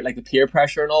saying about, like, the peer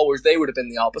pressure and all, whereas they would have been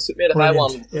the opposite, mate. If I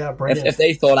wanted, if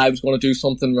they thought I was going to do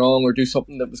something wrong or do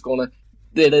something that was going to,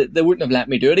 they wouldn't have let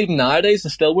me do it. Even nowadays, they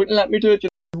still wouldn't let me do it.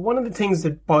 one of the things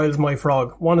that boils my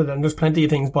frog, one of them, there's plenty of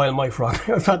things boil my frog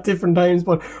at different times,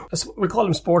 but we call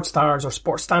them sports stars or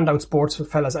standout sports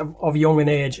fellas of young in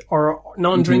age, or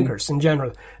non-drinkers in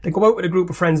general. They go out with a group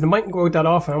of friends, they mightn't go out that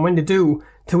often, and when they do,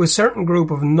 to a certain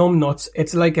group of numbnuts,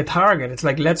 it's like a target. It's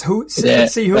like, let's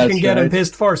see who can get him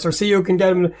pissed first, or see who can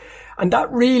get him. And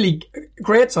that really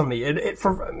grates on me.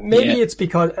 It's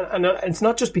because, and it's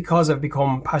not just because I've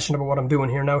become passionate about what I'm doing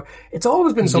here now. It's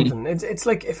always been something. It's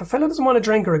like, if a fella doesn't want to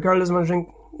drink or a girl doesn't want to drink,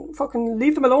 fucking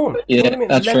leave them alone. Yeah, you know what I mean?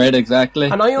 That's right, exactly.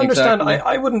 And I understand,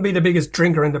 exactly. I wouldn't be the biggest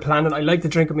drinker in the planet. I like to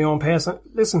drink at my own pace.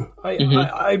 Listen,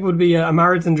 I would be a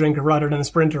marathon drinker rather than a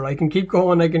sprinter. I can keep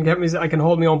going, I can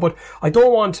hold my own, but I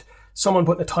don't want someone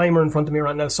putting a timer in front of me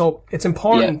right now. So it's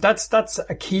important. Yeah. That's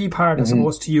a key part, I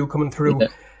suppose, to you coming through. Yeah.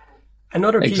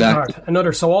 Another key part.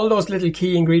 So all those little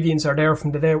key ingredients are there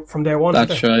from day one.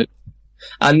 That's right.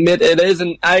 And it is,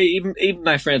 and even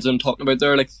my friends that I'm talking about,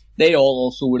 they're like, they all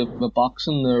also would have been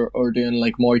boxing or doing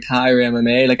like Muay Thai or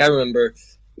MMA. Like I remember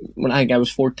when I was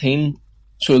 14,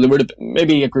 so there would have been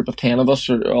maybe a group of 10 of us,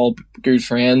 or all good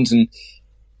friends, and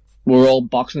we were all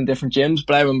boxing in different gyms.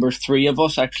 But I remember 3 of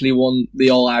us actually won the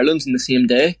All Irelands in the same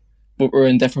day. But we're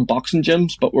in different boxing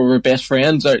gyms, but we were best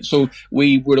friends. So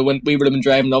we would have been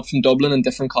driving up from Dublin in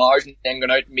different cars and then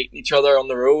going out and meeting each other on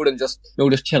the road and just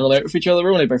chilling out with each other. We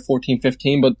were only about 14,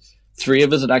 15, but 3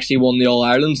 of us had actually won the All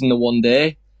Irelands in the one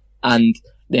day. And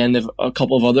then they've a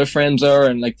couple of other friends there,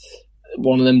 and like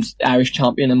one of them's Irish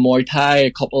champion in Muay Thai,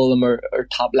 a couple of them are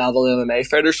top level MMA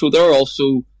fighters. So they're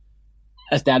also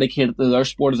as dedicated to their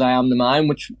sport as I am to mine,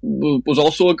 which was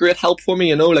also a great help for me,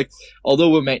 you know, like, although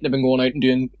we mightn't have been going out and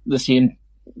doing the same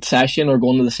session or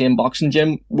going to the same boxing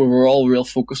gym, we were all real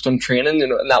focused on training, you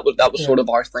know, and that was sort of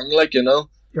our thing, like, you know.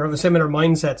 You're of a similar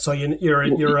mindset, so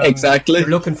you're exactly. You're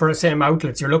looking for the same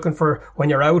outlets. You're looking for, when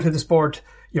you're out of the sport,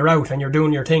 you're out and you're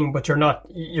doing your thing, but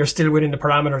you're still within the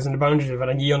parameters and the boundaries of it,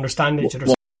 and you understand each other.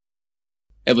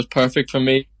 It was perfect for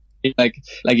me. Like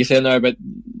you said now about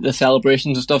the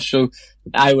celebrations and stuff, so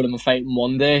I would have been fighting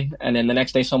one day and then the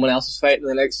next day someone else is fighting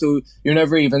the next, so you're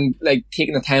never even like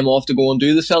taking the time off to go and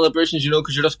do the celebrations, you know,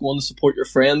 because you're just going to support your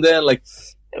friend then. Like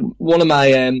one of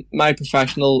my second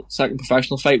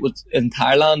professional fight was in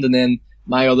Thailand, and then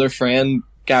my other friend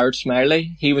Garrett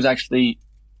Smiley, he was actually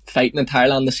fighting in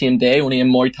Thailand the same day, only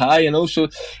in Muay Thai, you know, so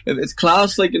it's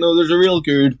class, like, you know, there's a real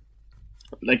good,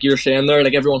 like you're saying there,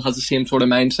 like everyone has the same sort of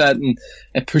mindset, and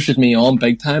it pushes me on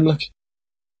big time. Like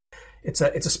it's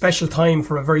a special time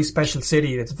for a very special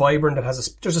city. It's vibrant.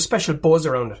 There's a special buzz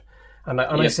around it, and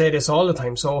I say this all the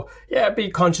time. So yeah, be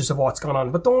conscious of what's going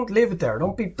on, but don't live it there.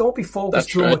 Don't be focused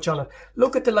too much on it.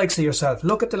 Look at the likes of yourself.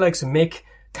 Look at the likes of Mick,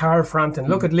 Carl Frampton.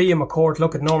 Look at Liam McCourt.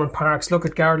 Look at Norman Parks. Look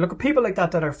at Garrett. Look at people like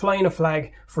that are flying a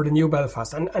flag for the new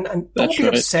Belfast, and don't be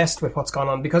obsessed with what's going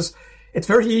on, because it's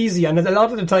very easy, and a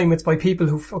lot of the time it's by people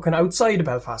who fucking outside of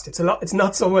Belfast. It's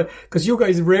not so much, because you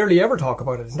guys rarely ever talk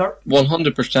about it. It's not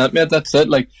 100%, mate. That's it.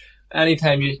 Like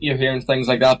anytime you're hearing things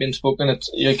like that being spoken,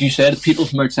 it's like you said, people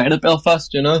from outside of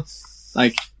Belfast. You know,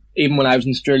 like even when I was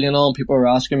in Australia and all, people were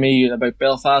asking me about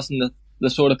Belfast and the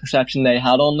sort of perception they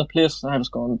had on the place. And I was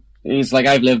going, "He's like,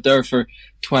 I've lived there for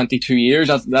 22 years.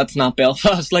 That's not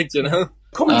Belfast, like, you know."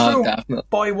 Coming through, definitely.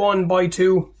 By 1, by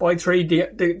 2, by 3,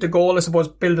 the goal, I suppose,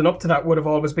 building up to that would have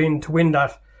always been to win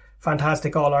that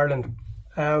fantastic All-Ireland.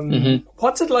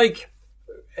 What's it like?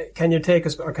 Can you take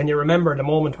us, or can you remember the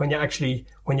moment when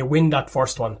you win that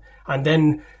first one, and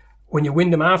then when you win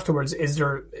them afterwards? Is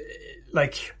there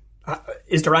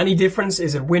any difference?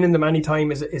 Is it winning them any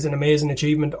time is an amazing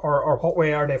achievement, or what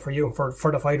way are they for you,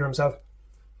 for the fighter himself?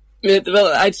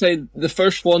 Well, I'd say the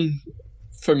first one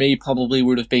for me probably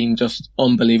would have been just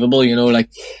unbelievable, you know, like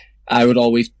I would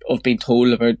always have been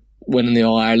told about winning the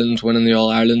All-Irelands,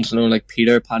 you know, like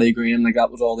Paddy Graham, like that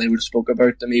was all they would have spoke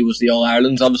about to me was the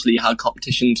All-Irelands. Obviously you had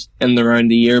competitions in and around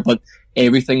the year, but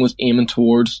everything was aiming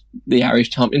towards the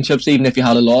Irish Championships. Even if you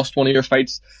had lost one of your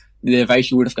fights, the advice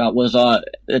you would have got was,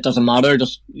 it doesn't matter,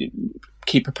 just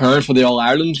keep preparing for the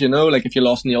All-Irelands, you know, like if you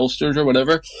lost in the Ulsters or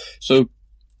whatever. So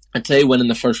I'd say winning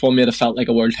the first one made it felt like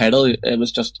a world title. It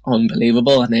was just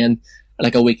unbelievable. And then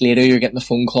like a week later, you're getting a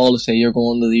phone call to say you're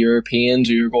going to the Europeans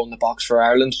or you're going to box for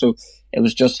Ireland. So it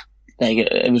was just like,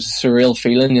 it was a surreal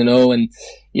feeling, you know, and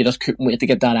you just couldn't wait to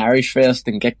get that Irish fest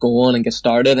and get going and get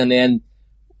started. And then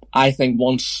I think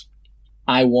once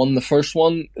I won the first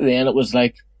one, then it was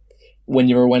like, when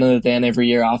you were winning it then every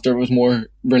year after, it was more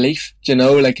relief, you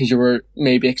know, like, cause you were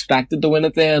maybe expected to win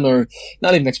it then, or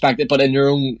not even expected, but in your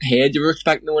own head you were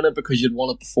expecting to win it because you'd won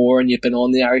it before and you'd been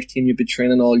on the Irish team, you'd been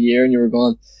training all year, and you were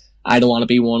going, I don't want to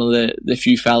be one of the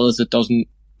few fellas that doesn't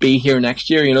be here next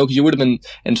year, you know, because you would have been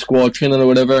in squad training or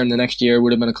whatever, and the next year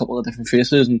would have been a couple of different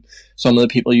faces, and some of the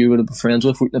people you would have been friends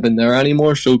with wouldn't have been there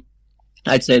anymore. So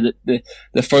I'd say that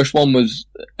the first one was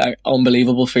an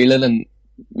unbelievable feeling, and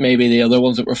maybe the other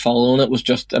ones that were following it was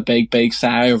just a big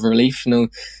sigh of relief, you know,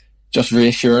 just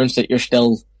reassurance that you're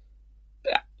still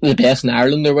the best in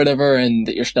Ireland or whatever, and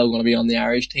that you're still going to be on the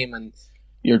Irish team, and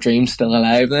your dream's still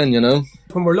alive then, you know.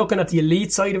 When we're looking at the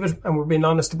elite side of it, and we're being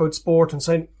honest about sport, and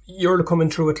saying you're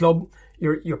coming through a club,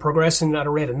 you're progressing at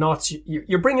a rate of knots,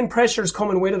 you're bringing pressures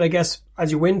coming with it, I guess,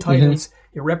 as you win titles,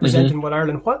 you're representing with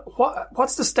Ireland.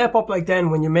 What's the step up like then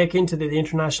when you make into the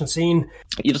international scene?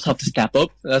 You just have to step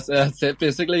up. That's it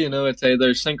basically, you know. It's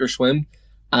either sink or swim,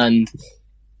 and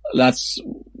that's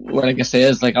what, like I say,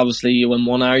 is like obviously you win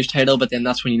one Irish title, but then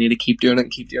that's when you need to keep doing it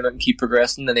and keep doing it and keep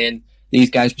progressing, and then these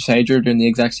guys beside you are doing the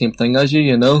exact same thing as you,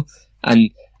 you know.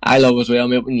 And I love as well,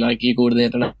 when like you go to the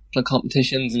international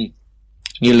competitions and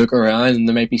you look around and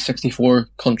there might be 64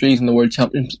 countries in the World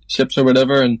Championships or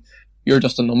whatever, and you're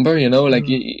just a number, you know. Like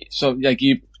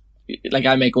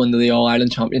I might go into the All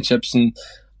Ireland Championships and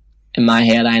in my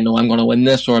head I know I'm going to win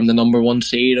this, or I'm the number one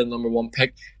seed or number one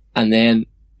pick, and then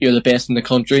you're the best in the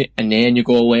country, and then you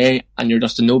go away and you're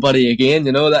just a nobody again,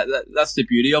 you know. That's the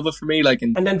beauty of it for me. Like,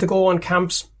 and then to go on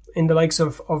camps in the likes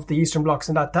of the Eastern Blocks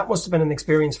and that must have been an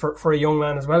experience for a young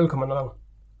man as well coming along.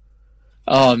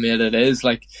 Oh mate, it is.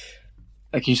 Like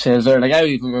you said there, like I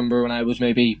even remember when I was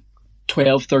maybe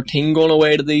 12, 13 going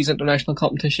away to these international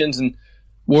competitions, and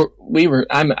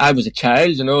I was a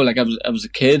child, you know, like I was a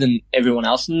kid, and everyone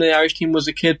else in the Irish team was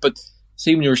a kid, but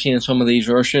see when you were seeing some of these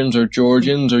Russians or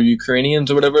Georgians or Ukrainians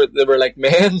or whatever, they were like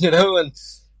men, you know, and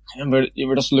I remember you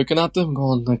were just looking at them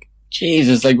going like,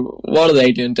 Jesus, like what are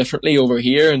they doing differently over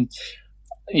here? And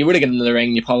you would have gotten into the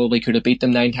ring, you probably could have beat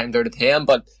them 9 times out of 10,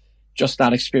 but just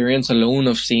that experience alone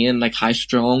of seeing like how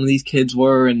strong these kids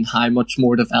were and how much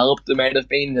more developed they might have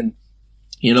been, and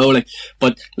you know, like,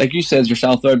 but like you said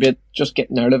yourself there a bit, just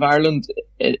getting out of Ireland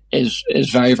is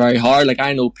very, very hard. Like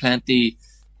I know plenty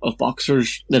of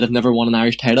boxers that have never won an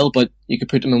Irish title, but you could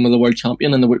put them in with a world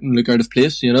champion and they wouldn't look out of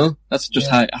place, you know. That's just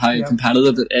how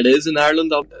competitive it is in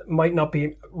Ireland. It might not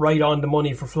be right on the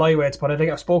money for flyweights, but I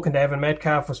think I've spoken to Evan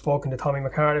Metcalf, I've spoken to Tommy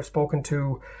McCarthy, I've spoken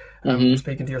to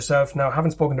speaking to yourself now. I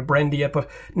haven't spoken to Brendy yet, but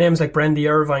names like Brendy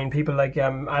Irvine, people like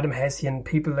Adam Hessian,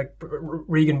 people like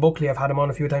Regan Buckley, I've had him on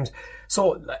a few times.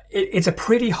 So it's a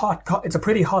pretty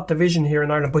hot division here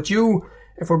in Ireland. But you,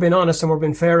 if we're being honest and we're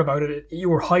being fair about it, you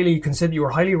were highly considered, you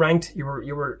were highly ranked, you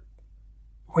were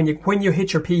when you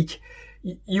hit your peak,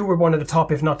 you were one of the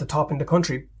top, if not the top in the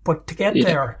country. But to get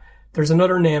there, there's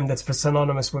another name that's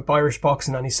synonymous with Irish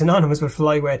boxing, and he's synonymous with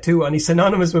flyweight too, and he's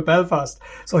synonymous with Belfast.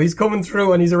 So he's coming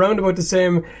through, and he's around about the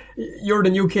same. You're the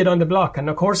new kid on the block, and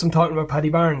of course I'm talking about Paddy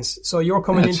Barnes. So you're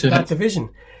coming into that division.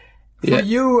 For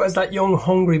you, as that young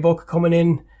hungry buck coming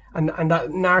in, and that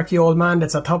narky old man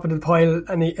that's at top of the pile,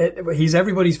 and he's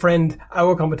everybody's friend,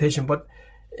 our competition, but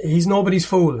he's nobody's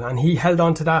fool, and he held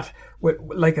on to that with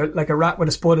like a rat with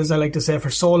a spud, as I like to say,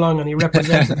 for so long, and he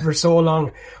represented for so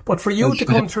long. But for you to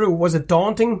come through, was it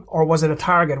daunting, or was it a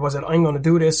target? Was it, I'm going to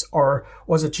do this, or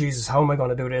was it, Jesus, how am I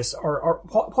going to do this? Or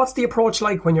what's the approach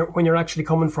like when you're actually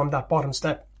coming from that bottom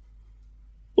step?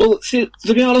 Well, see,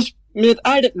 to be honest, mate,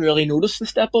 I didn't really notice the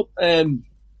step up,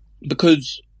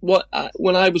 because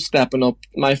when I was stepping up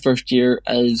my first year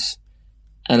as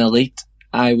an elite,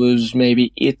 I was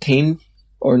maybe 18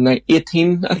 or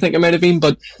 18, I think I might have been,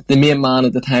 but the main man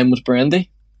at the time was Brendy,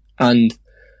 and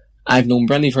I've known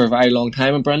Brendy for a very long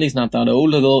time, and Brendy's not that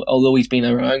old, although he's been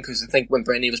around, because I think when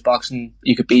Brendy was boxing,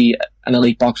 you could be an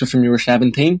elite boxer from you were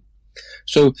 17.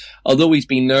 So although he's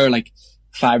been there like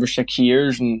 5 or 6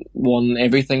 years and won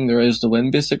everything there is to win,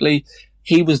 basically,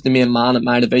 he was the main man at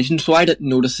my division, so I didn't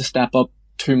notice the step up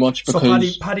too much, because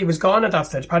so Paddy was gone at that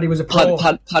stage. Paddy was a pro.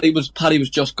 Paddy was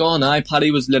just gone. Paddy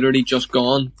was literally just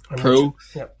gone pro,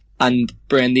 and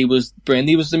Brendy was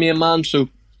the main man. So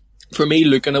for me,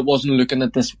 wasn't looking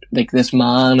at this like this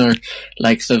man, or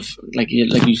like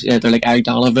you said, they're like Eric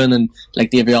Donovan and like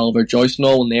Davy Oliver Joyce and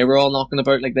all, when they were all knocking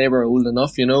about, like they were old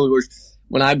enough, you know.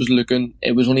 When I was looking,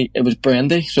 it was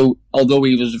Brendy. So although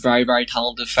he was a very, very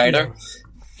talented fighter,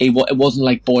 it wasn't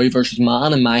like boy versus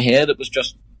man in my head. It was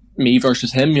just me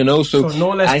versus him, you know. So no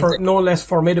less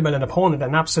formidable an opponent,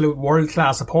 an absolute world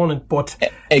class opponent, but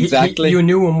exactly, you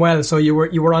knew him well, so you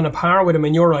were on a par with him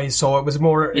in your eyes. So it was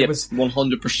more. It was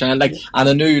 100%. Like, and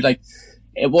I knew like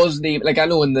it wasn't even, like, I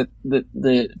know in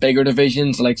the bigger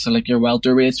divisions, like so like your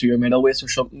welterweights or your middleweights or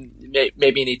something,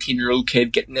 maybe an 18-year-old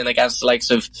kid getting in against the likes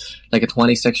of like a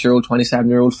 26-year-old,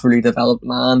 27-year-old fully developed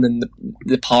man, and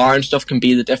the power and stuff can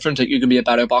be the difference. Like you can be a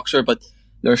better boxer, but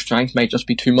their strength might just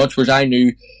be too much. Whereas I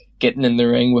knew getting in the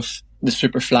ring with the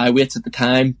super flyweights at the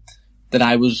time that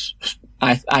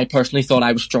I personally thought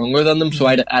I was stronger than them. So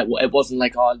it wasn't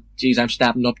like, oh, geez, I'm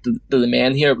stepping up to the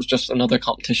men here. It was just another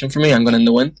competition for me. I'm going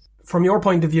to win. From your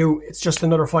point of view, it's just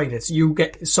another fight. It's you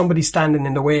get somebody standing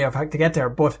in the way of how to get there.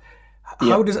 But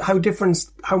how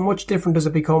much different does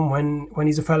it become when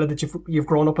he's a fella that you've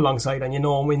grown up alongside and you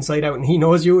know him inside out and he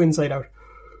knows you inside out?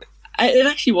 It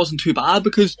actually wasn't too bad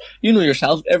because you know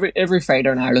yourself, every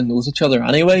fighter in Ireland knows each other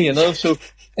anyway, you know. So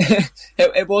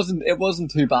it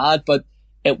wasn't too bad, but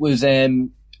it was.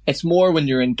 It's more when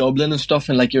you're in Dublin and stuff,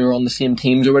 and like you're on the same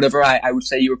teams or whatever. I would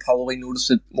say you would probably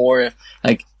notice it more.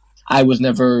 Like I was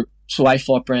never. So I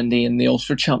fought Brendy in the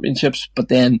Ulster Championships, but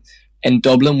then in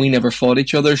Dublin we never fought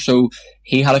each other. So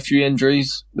he had a few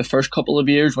injuries the first couple of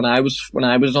years when I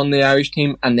was on the Irish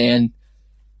team, and then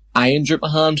I injured my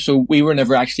hand, so we were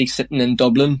never actually sitting in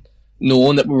Dublin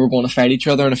knowing that we were going to fight each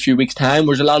other in a few weeks' time.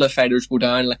 Whereas a lot of fighters go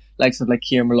down, like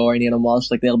Kieran Malloy and Aidan Walsh,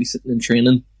 like they'll be sitting in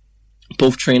training,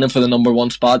 both training for the number one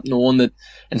spot, knowing that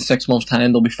in 6 months'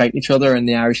 time they'll be fighting each other in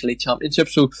the Irish Elite Championship.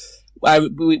 So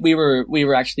we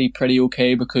were actually pretty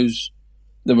okay because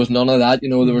there was none of that. You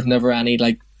know, there was never any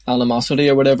like animosity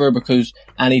or whatever, because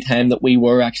any time that we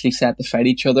were actually set to fight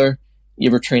each other, you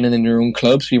were training in your own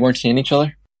club, so you weren't seeing each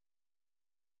other.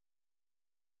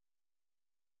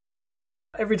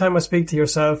 Every time I speak to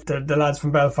yourself, the lads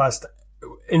from Belfast,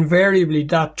 invariably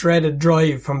that dreaded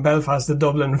drive from Belfast to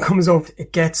Dublin comes up.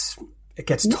 It gets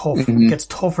tough. Mm-hmm. It gets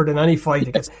tougher than any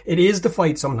fight. It is the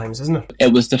fight sometimes, isn't it?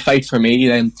 It was the fight for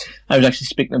me. I was actually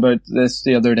speaking about this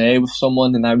the other day with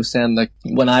someone, and I was saying like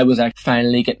when I was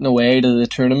finally getting away to the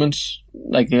tournaments,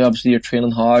 like obviously you're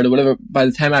training hard or whatever. By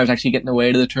the time I was actually getting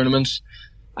away to the tournaments,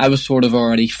 I was sort of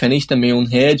already finished in my own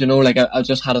head, you know, like I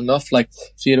just had enough. Like,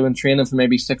 so you'd have been training for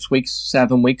maybe 6 weeks,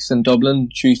 7 weeks in Dublin,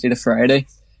 Tuesday to Friday.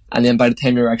 And then by the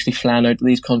time you were actually flying out to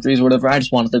these countries or whatever, I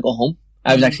just wanted to go home.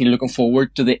 I was actually looking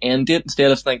forward to the end date instead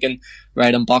of thinking,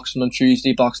 right, I'm boxing on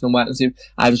Tuesday, boxing on Wednesday.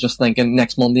 I was just thinking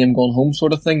next Monday I'm going home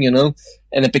sort of thing, you know.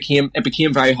 And it became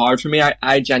very hard for me.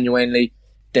 I genuinely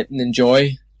didn't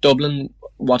enjoy Dublin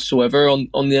whatsoever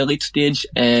on the elite stage.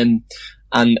 And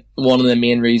one of the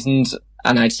main reasons,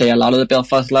 and I'd say a lot of the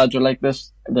Belfast lads are like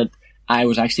this, that I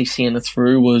was actually seeing it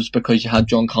through was because you had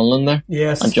John Conlon there.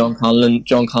 Yes. And John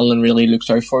Conlon really looks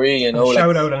out for you, you know.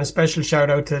 And a special shout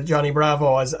out to Johnny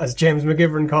Bravo, as James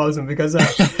McGivern calls him, because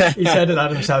he said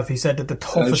that himself. He said that the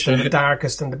toughest and the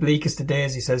darkest and the bleakest of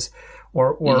days, he says,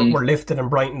 were lifted in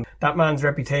Brighton. That man's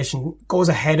reputation goes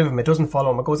ahead of him. It doesn't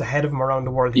follow him. It goes ahead of him around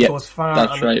the world. He goes far.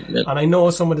 That's right. And I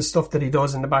know some of the stuff that he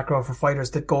does in the background for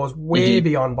fighters that goes way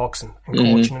beyond boxing and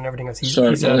coaching and everything else.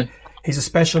 He's a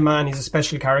special man. He's a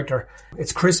special character.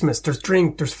 It's Christmas. There's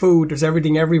drink. There's food. There's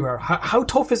everything everywhere. How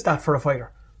tough is that for a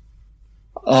fighter?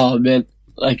 Oh man,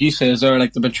 like you say,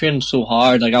 they've been training so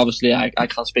hard. Like obviously, I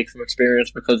can't speak from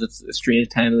experience because it's a strange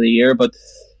time of the year, but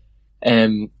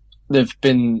they've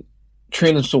been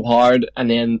training so hard,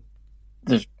 and then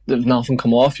they've nothing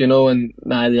come off, you know. And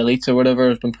now the elites or whatever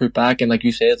has been put back, and like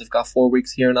you say, they've got 4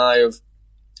 weeks here now of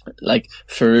like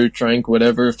food, drink,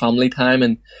 whatever, family time.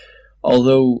 And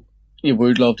although you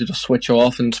would love to just switch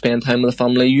off and spend time with the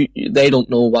family, they don't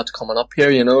know what's coming up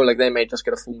here, you know. Like they might just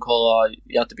get a phone call, oh,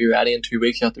 you have to be ready in 2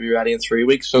 weeks, you have to be ready in 3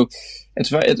 weeks. So it's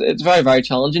very, very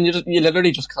challenging. You literally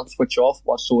just can't switch off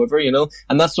whatsoever, you know.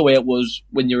 And that's the way it was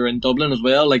when you were in Dublin as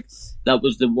well. Like that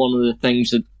was one of the things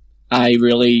that I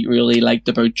really, really liked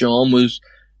about John was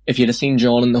if you'd have seen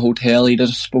John in the hotel, he'd have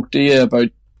spoke to you about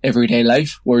everyday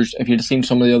life. Whereas if you'd have seen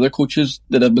some of the other coaches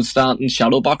that have been standing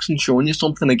shadow boxing, showing you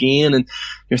something again, and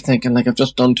you're thinking like, I've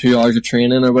just done 2 hours of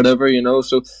training or whatever, you know.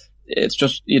 So it's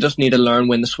just, you just need to learn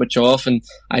when to switch off. And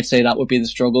I'd say that would be the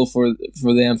struggle for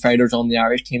them fighters on the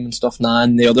Irish team and stuff now,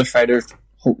 and the other fighters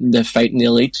hoping to fight in the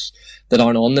elites that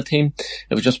aren't on the team.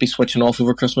 It would just be switching off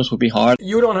over Christmas would be hard.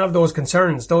 You don't have those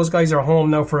concerns. Those guys are home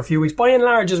now for a few weeks. By and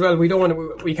large as well, we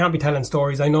can't be telling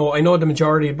stories. I know the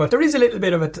majority, but there is a little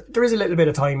bit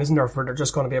of time, isn't there, for they're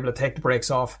just going to be able to take the breaks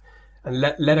off and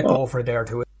let it go for a day or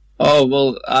two. Oh,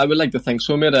 well, I would like to think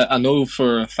so, mate. I know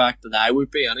for a fact that I would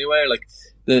be anyway. Like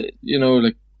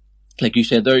like you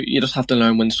said there, you just have to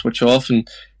learn when to switch off. And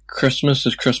Christmas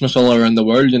is Christmas all around the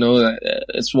world, you know.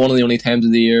 It's one of the only times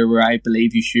of the year where I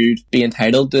believe you should be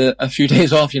entitled to a few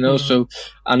days off, you know. So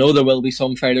I know there will be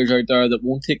some fighters out there that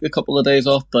won't take a couple of days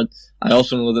off, but I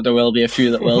also know that there will be a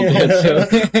few that will do it.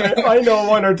 So. I know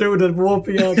 1 or 2 that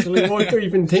won't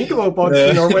even think about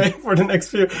boxing or wait for the next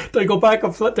few. They'll go back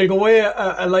they'll go away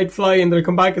a light fly and they'll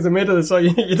come back as a middle, so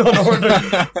you don't know where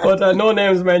they're, but no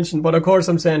names mentioned. But of course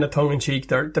I'm saying it tongue in cheek.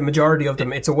 The majority of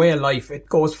them, it's a way of life. It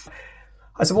goes,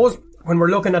 I suppose when we're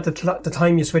looking at the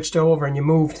time you switched over and you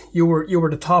moved, you were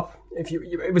the top.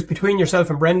 It was between yourself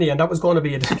and Brendy, and that was going to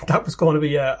be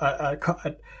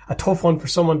a tough one for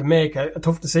someone to make, a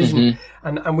tough decision.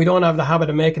 And we don't have the habit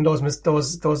of making those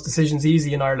decisions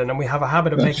easy in Ireland, and we have a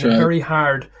habit of making it very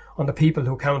hard on the people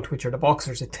who count, which are the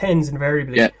boxers. It tends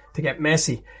invariably to get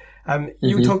messy.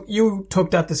 You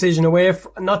took that decision away.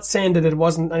 Not saying that it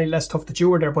wasn't any less tough that you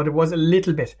were there, but it was a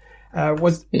little bit.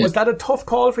 Was that a tough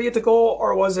call for you to go,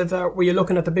 or was it? Were you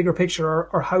looking at the bigger picture,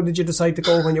 or how did you decide to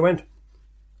go when you went?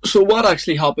 So what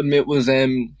actually happened, mate, was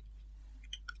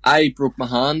I broke my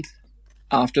hand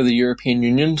after the European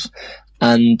Unions,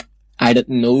 and I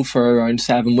didn't know for around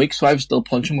 7 weeks, so I was still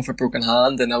punching with a broken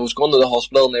hand, and I was going to the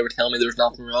hospital and they were telling me there was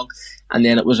nothing wrong. And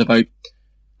then it was about,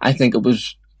 I think it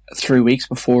was 3 weeks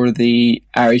before the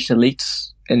Irish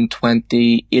Elites in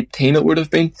 2018 it would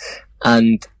have been,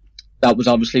 and that was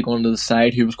obviously going to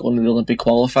decide who was going to the Olympic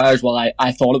qualifiers. Well,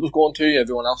 I thought it was going to,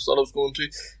 everyone else thought it was going to,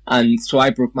 and so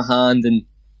I broke my hand,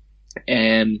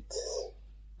 and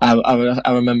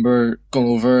I remember going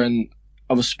over and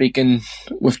I was speaking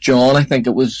with John, I think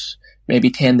it was maybe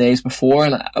 10 days before,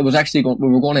 and I was actually we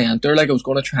were going to enter, I was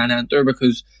going to try and enter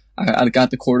because I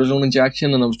got the cortisone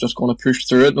injection and I was just going to push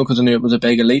through it because I knew it was a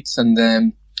big Elites,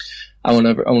 and I went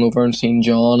over and seen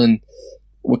John, and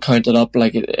we counted up,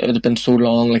 it had been so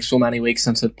long, so many weeks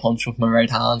since I'd punched with my right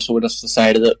hand, so we just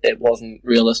decided that it wasn't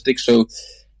realistic, so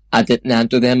I didn't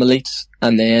enter them Elites,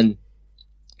 and then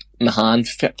my hand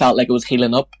felt like it was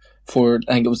healing up for,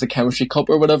 I think it was the Chemistry Cup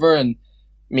or whatever, and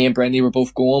me and Brendy were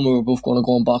both going, we were both going to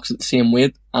go and box at the same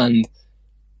weight, and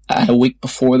a week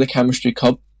before the Chemistry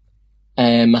Cup,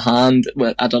 my hand,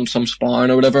 I'd done some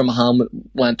sparring or whatever, my hand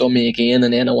went on me again,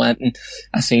 and then I went and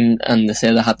and they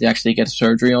said I had to actually get a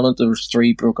surgery on it. There was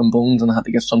 3 broken bones and I had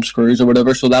to get some screws or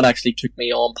whatever, so that actually took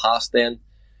me on past then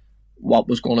what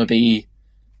was going to be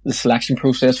the selection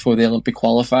process for the Olympic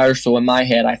qualifiers. So in my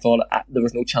head I thought there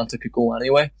was no chance I could go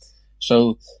anyway,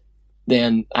 so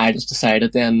then I just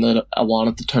decided then that I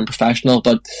wanted to turn professional,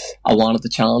 but I wanted to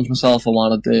challenge myself. I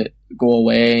wanted to go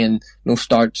away and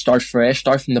start fresh,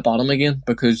 start from the bottom again,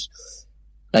 because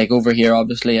over here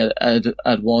obviously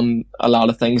I'd won a lot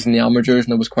of things in the amateurs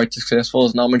and I was quite successful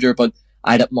as an amateur, but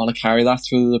I didn't want to carry that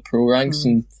through the pro ranks,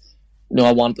 and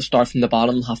I wanted to start from the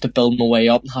bottom and have to build my way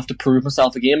up and have to prove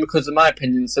myself again, because in my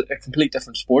opinion it's a complete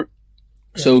different sport.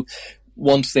 So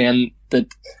once then that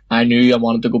I knew I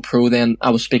wanted to go pro, then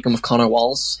I was speaking with Conor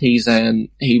Wallace. He was out in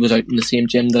the same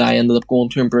gym that I ended up going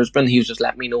to in Brisbane. He was just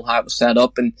letting me know how it was set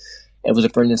up, and it was a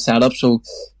brilliant setup. So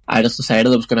I just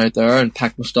decided I was going out there and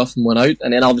packed my stuff and went out.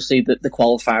 And then obviously the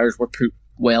qualifiers were put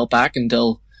well back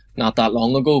until not that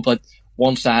long ago. But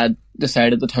once I had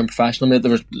decided to turn professional,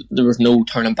 there was no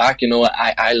turning back.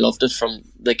 I loved it from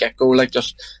the get go.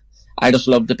 I just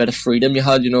loved the bit of freedom you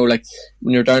had,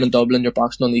 when you're down in Dublin, you're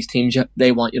boxing on these teams,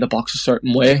 they want you to box a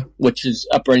certain way, which is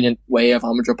a brilliant way of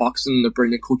amateur boxing, they're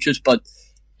brilliant coaches, but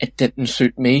it didn't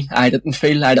suit me. I didn't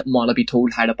want to be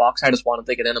told how to box, I just wanted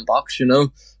to get in and box,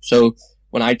 So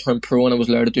when I turned pro and I was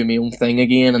allowed to do my own thing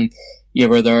again, and you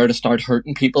were there to start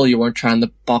hurting people, you weren't trying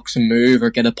to box and move or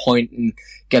get a point and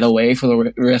get away for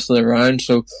the rest of the round.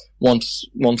 So once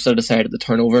I decided to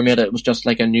turn over, mate, it was just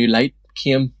like a new light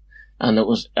came. And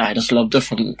I just loved it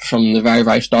from the very,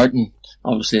 very start, and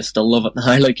obviously I still love it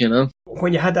now,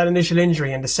 When you had that initial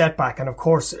injury and the setback, and of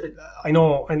course, I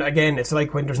know, and again, it's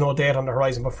like when there's no date on the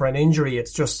horizon, but for an injury,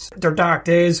 it's just, they're dark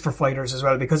days for fighters as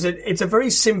well, because it's a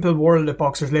very simple world that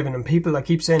boxers live in, and people, I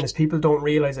keep saying this, people don't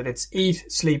realise it. It's eat,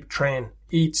 sleep, train.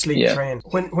 Eat, sleep, train.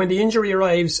 When the injury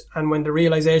arrives and when the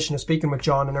realisation of speaking with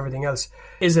John and everything else,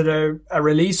 is it a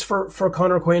release for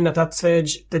Conor Quinn at that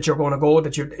stage that you're going to go,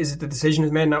 is it the decision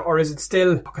is made now, or is it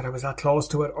still, I was that close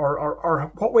to it, or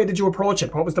what way did you approach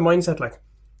it? What was the mindset like?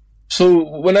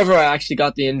 So whenever I actually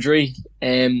got the injury,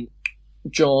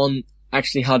 John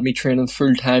actually had me training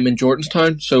full time in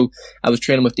Jordanstown. So I was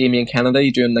training with Damien Kennedy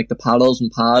doing the paddles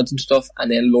and pads and stuff, and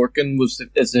then Lorcan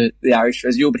is the Irish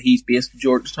physio, but he's based in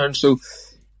Jordanstown. So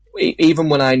even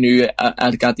when I knew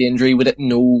I'd got the injury, we didn't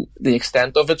know the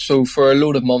extent of it. So for a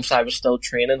load of months I was still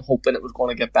training, hoping it was going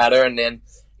to get better. And then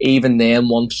even then,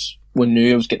 once we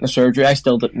knew I was getting a surgery, I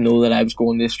still didn't know that I was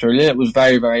going to Australia. It was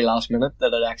very, very last minute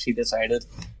that I'd actually decided,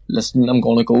 listen, I'm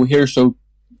going to go here. So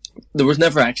there was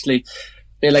never actually,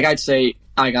 I'd say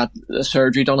I got a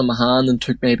surgery done on my hand and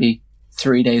took maybe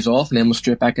 3 days off and then was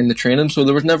straight back into training. So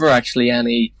there was never actually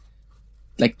any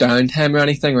downtime or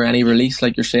anything, or any release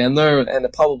like you're saying there. And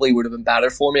it probably would have been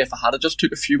better for me if I had just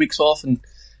took a few weeks off and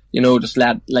just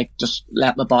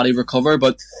let my body recover.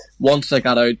 But once I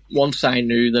got out, once I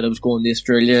knew that I was going to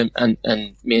Australia, and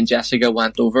me and Jessica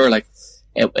went over,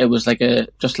 it was like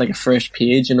just like a fresh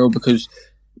page, you know, because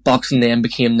boxing then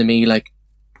became to me like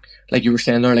you were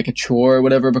saying there, like a chore or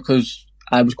whatever, because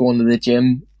I was going to the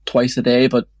gym twice a day,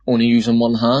 but only using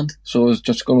one hand. So I was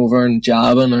just going over and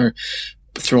jabbing or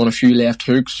throwing a few left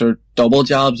hooks or double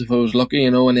jabs if I was lucky,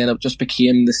 you know, and then it just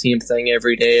became the same thing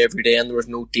every day, and there was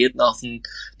no date, nothing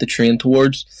to train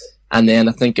towards. And then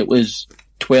I think it was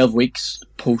 12 weeks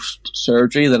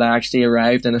post-surgery that I actually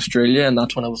arrived in Australia, and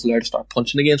that's when I was allowed to start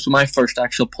punching again. So my first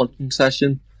actual punching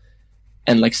session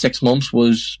in like 6 months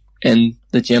was in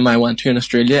the gym I went to in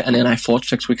Australia, and then I fought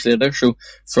 6 weeks later. So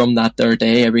from that third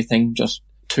day, everything just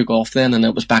took off then, and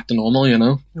it was back to normal, you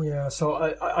know. Yeah,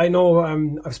 so I know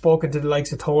I've spoken to the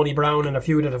likes of Tony Brown and a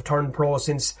few that have turned pro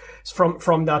since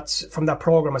from that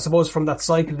program, I suppose, from that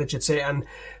cycle that you'd say. And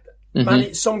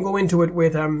some go into it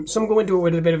with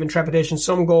a bit of intrepidation.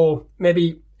 Some go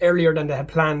maybe earlier than they had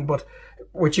planned, but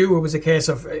with you, it was a case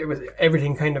of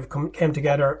everything kind of came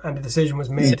together and the decision was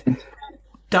made.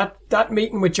 That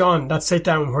meeting with John, that sit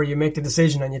down where you make the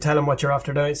decision and you tell him what you're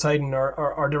after deciding,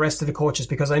 or the rest of the coaches,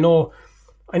 because I know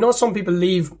some people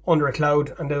leave under a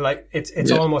cloud and they're like,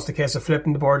 it's almost a case of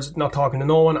flipping the boards, not talking to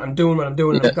no one. I'm doing what I'm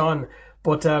doing and I'm gone.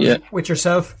 But with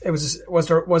yourself, was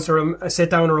there a sit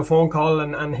down or a phone call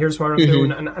and here's what I'm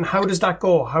doing, and how does that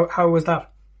go? How was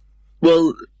that?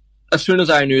 Well, as soon as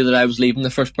I knew that I was leaving, the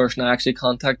first person I actually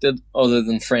contacted, other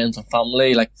than friends and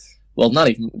family, not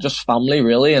even just family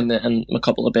really, and a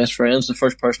couple of best friends, the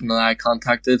first person that I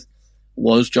contacted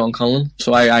was John Conlon.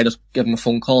 So I just give him a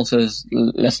phone call and says,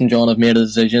 listen, John, I've made a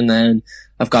decision and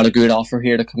I've got a good offer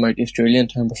here to come out to Australia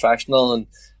and turn professional, and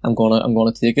I'm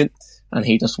gonna take it. And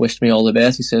he just wished me all the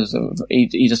best. He says,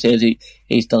 he just says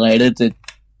he's delighted that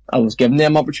I was giving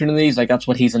them opportunities. Like, that's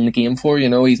what he's in the game for, you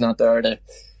know. He's not there to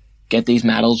get these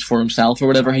medals for himself or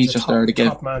whatever. He's just there to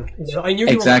give. Man. I knew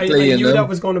exactly. I knew that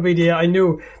was going to be I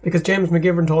knew, because James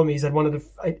McGivern told me, he said one of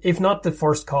the, if not the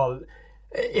first call,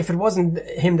 if it wasn't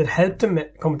him that helped him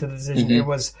come to the decision, it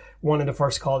was one of the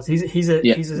first calls. He's a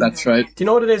that's right. Do you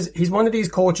know what it is? He's one of these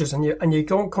coaches, and you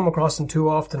don't come across him too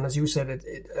often, as you said.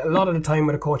 A lot of the time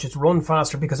with a coach, it's run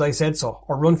faster because I said so,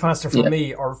 or run faster for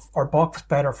me, or box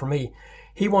better for me.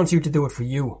 He wants you to do it for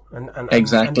you, and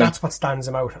exactly. And that's what stands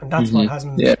him out, and that's what has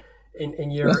him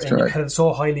in your head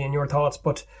so highly in your thoughts.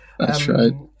 But that's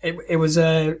right. It was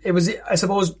I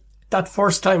suppose that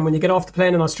first time when you get off the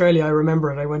plane in Australia, I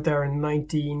remember it. I went there in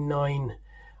 1999.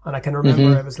 And I can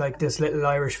remember it was like this little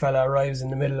Irish fella arrives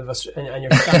in the middle of us, and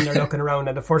you're standing there looking around,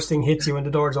 and the first thing hits you when the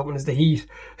doors open is the heat.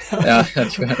 Yeah,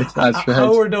 that's right. That's right.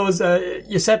 How are those?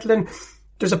 You settle in.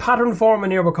 There's a pattern forming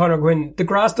here with Conor Gwynn. The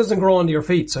grass doesn't grow under your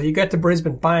feet, so you get to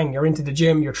Brisbane, bang, you're into the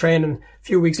gym, you're training. A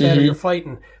few weeks later, you're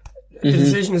fighting. The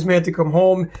decision is made to come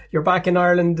home. You're back in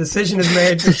Ireland. The decision is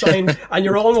made to sign, and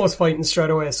you're almost fighting straight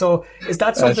away. So is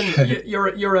that something?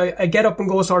 You're a get up and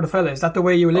go sort of fella? Is that the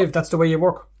way you live? That's the way you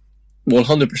work? Well,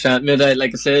 100%, mate. Like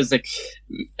I says,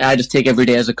 I just take every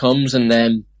day as it comes, and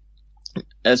then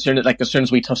as soon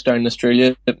as we touched down in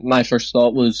Australia, my first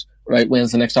thought was, right,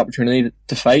 when's the next opportunity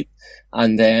to fight?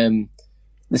 And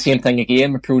the same thing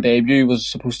again. My pro debut was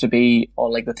supposed to be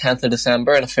on like the 10th of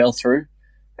December, and it fell through.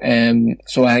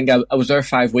 So I think I was there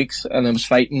 5 weeks, and I was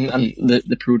fighting, and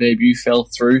the pro debut fell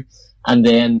through, and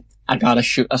then I got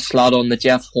a slot on the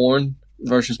Jeff Horn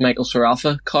versus Michael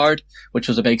Sarafa card, which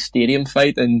was a big stadium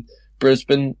fight in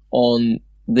Brisbane on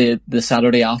the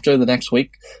Saturday after, the next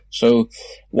week. So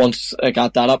once I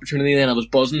got that opportunity, then I was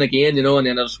buzzing again, you know, and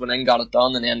then I just went in, got it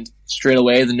done, and then straight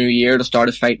away the new year I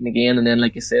started fighting again. And then,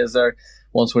 like you says there,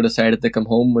 once we decided to come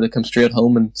home, we'd have come straight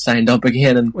home and signed up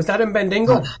again. And was that in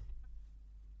Bendigo?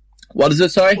 What is it,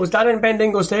 sorry? Was that in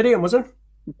Bendigo Stadium, was it?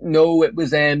 No, it was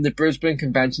the Brisbane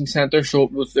Convention Centre, so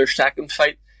it was their second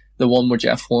fight, the one where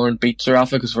Jeff Horn beat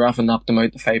Sarafa, because Sarafa knocked him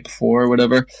out the fight before or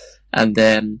whatever. And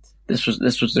this was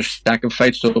their second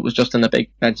fight, so it was just in a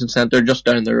big convention centre just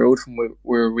down the road from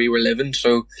where we were living.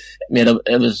 So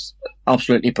it was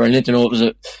absolutely brilliant. You know, it was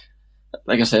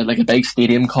like I said, like a big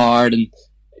stadium card, and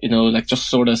you know, like just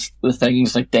sort of the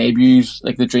things like debuts,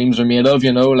 like the dreams are made of.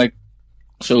 You know, like,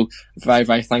 so very,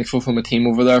 very thankful for my team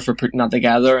over there for putting that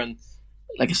together. And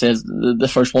like I said, the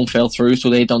first one fell through, so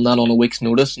they done that on a week's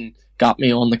notice and got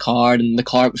me on the card, and the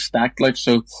card was stacked, like,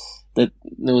 so that,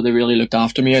 you know, they really looked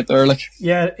after me out there, like.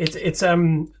 Yeah, it's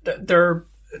they're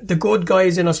the good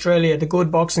guys in Australia, the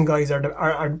good boxing guys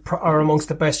are amongst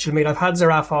the best you'll meet. I've had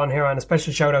Zaraf on here, and a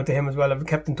special shout out to him as well. I've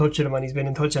kept in touch with him, and he's been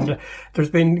in touch, and there's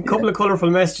been a couple of colourful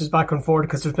messages back and forth,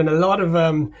 because there's been a lot of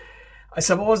I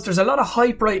suppose there's a lot of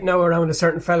hype right now around a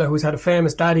certain fella who's had a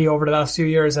famous daddy over the last few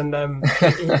years, and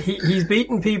he's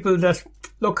beaten people that,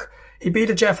 look, He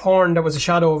beat a Jeff Horn that was a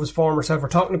shadow of his former self. We're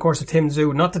talking, of course, of Tim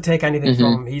Tszyu. Not to take anything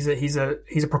from him. He's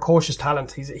a precocious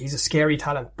talent. He's a scary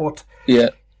talent. But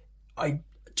I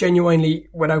genuinely,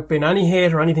 without being any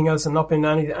hate or anything else, and not being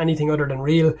anything other than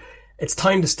real, it's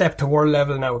time to step to world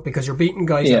level now, because you're beating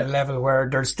guys at a level where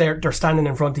they're standing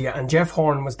in front of you, and Jeff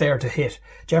Horn was there to hit.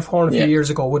 Jeff Horn a few years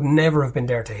ago would never have been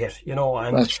there to hit, you know.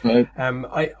 And that's right.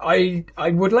 I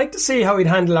would like to see how he'd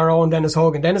handle our own Dennis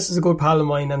Hogan. Dennis is a good pal of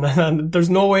mine, and there's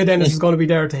no way Dennis is going to be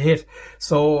there to hit.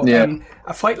 So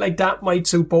a fight like that might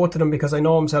suit both of them, because I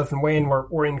know himself and Wayne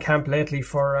were in camp lately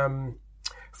for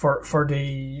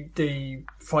the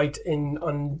fight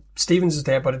on Stevens'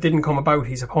 day, but it didn't come about.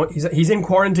 He's in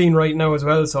quarantine right now as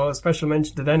well, so a special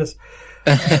mention to Dennis.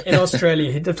 In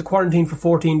Australia, he'd have to quarantine for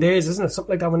 14 days, isn't it?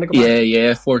 Something like that when they go back.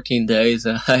 Yeah, 14 days.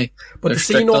 But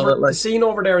the scene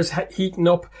over there is heating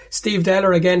up. Steve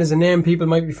Deller, again, is a name people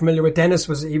might be familiar with. Dennis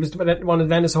was one of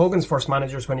Dennis Hogan's first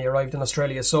managers when he arrived in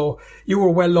Australia, so you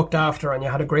were well looked after and you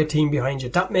had a great team behind you.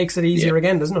 That makes it easier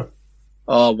again, doesn't it?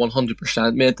 Oh,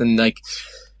 100%, mate. And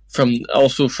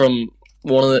from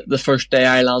one of the first day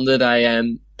I landed, I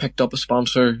picked up a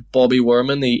sponsor, Bobby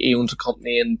Werman. He owns a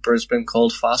company in Brisbane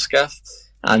called Fastgaff,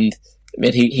 and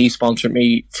mate, he sponsored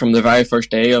me from the very first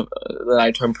day that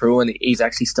I turned pro, and he's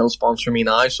actually still sponsoring me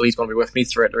now, so he's going to be with me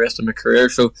throughout the rest of my career.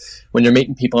 So when you're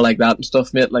meeting people like that and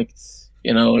stuff, mate,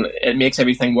 you know, it makes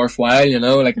everything worthwhile, you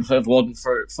know. If it wasn't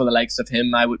for the likes of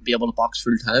him, I wouldn't be able to box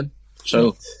full time.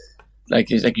 So like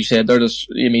you said,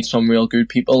 you meet some real good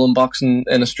people in boxing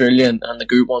in Australia, and the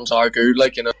good ones are good,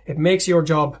 you know. It makes your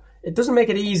job, it doesn't make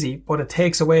it easy, but it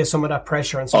takes away some of that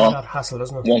pressure and some of that hassle,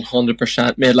 doesn't it?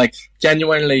 100%, mate.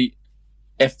 Genuinely,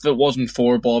 if it wasn't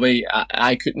for Bobby,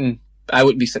 I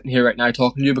wouldn't be sitting here right now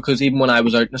talking to you, because even when I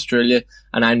was out in Australia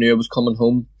and I knew I was coming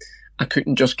home, I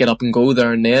couldn't just get up and go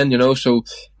there and then, you know. So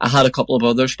I had a couple of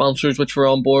other sponsors which were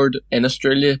on board in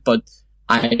Australia, but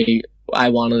I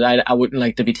wouldn't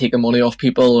like to be taking money off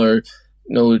people, or, you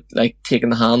know, taking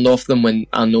the hand off them when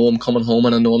I know I'm coming home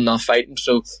and I know I'm not fighting.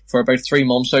 So for about 3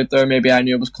 months out there, maybe I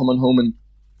knew I was coming home, and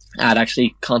I'd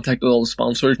actually contacted all the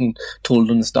sponsors and told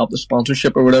them to stop the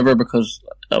sponsorship or whatever, because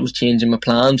I was changing my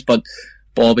plans. But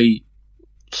Bobby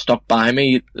stuck by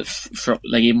me,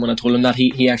 even when I told him that,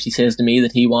 he actually says to me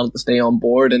that he wanted to stay on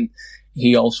board, and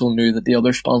he also knew that the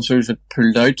other sponsors had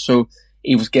pulled out, so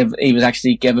he was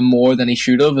actually given more than he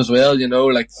should have as well, you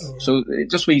know. So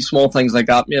just wee small things like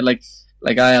that, mate.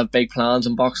 Like I have big plans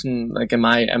in boxing. In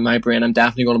my brain, I'm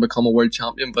definitely going to become a world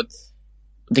champion. But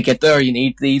to get there, you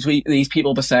need these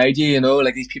people beside you, you know,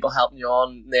 these people helping you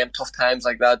on them tough times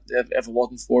like that. If it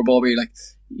wasn't for Bobby,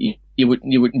 you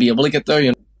wouldn't be able to get there, you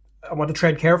know. I want to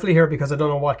tread carefully here, because I don't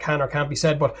know what can or can't be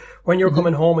said, but when you're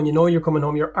coming home and you know you're coming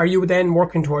home, are you then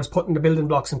working towards putting the building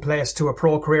blocks in place to a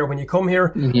pro career when you come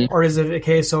here? Or is it a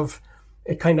case of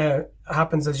it kind of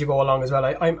happens as you go along as well?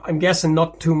 I'm guessing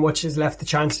not too much is left to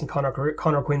chance in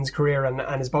Conor Quinn's career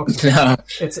and his boxing. No.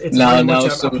 It's very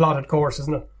much a plotted course,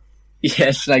 isn't it?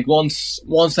 Yes,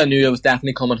 once I knew I was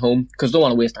definitely coming home, because I don't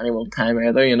want to waste anyone's time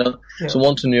either, you know. Yeah. So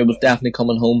once I knew I was definitely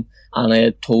coming home, and I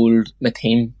had told my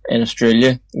team in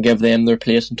Australia, give them their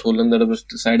place, and told them that I was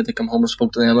decided to come home, and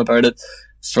spoke to them about it.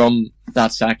 From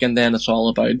that second, then it's all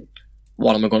about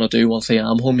what am I going to do once I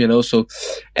am home, you know. So,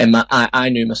 I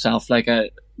knew myself,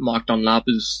 Mark Dunlap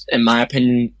is, in my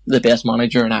opinion, the best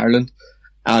manager in Ireland,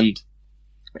 and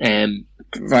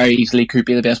very easily could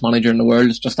be the best manager in the world.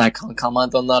 It's just I can't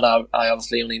comment on that. I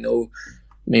obviously only know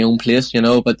my own place, you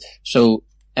know. But so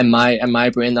in my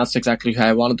brain, that's exactly who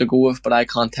I wanted to go with. But I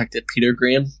contacted Peter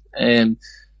Graham, and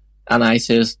I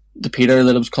says to Peter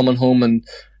that I was coming home, and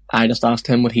I just asked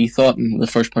him what he thought, and the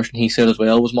first person he said as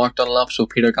well was Mark Dunlap. So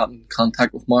Peter got in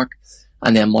contact with Mark,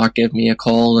 and then Mark gave me a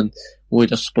call, and we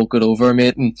just spoke it over,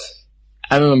 mate. And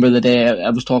I remember the day I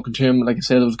was talking to him, like I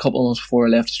said, it was a couple of months before I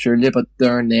left Australia, but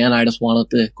there and then I just wanted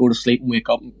to go to sleep and wake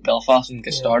up in Belfast and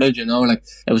get started, you know.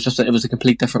 It was a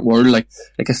complete different world. Like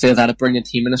I said, I had a brilliant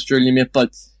team in Australia, mate,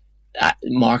 but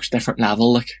Mark's different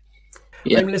level,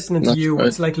 I'm listening to you. Right.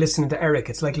 It's like listening to Eric.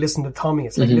 It's like listening to Tommy.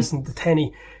 It's like listening to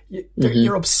Tenny.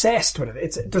 You're obsessed with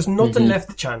it. There's nothing left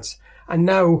to chance. And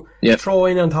now, throw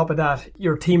in on top of that,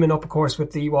 you're teaming up, of course,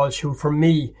 with Dee Walsh, who for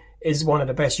me is one of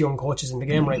the best young coaches in the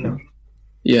game right now.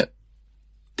 Yeah,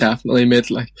 definitely,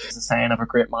 mate. It's a sign of a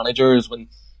great manager is when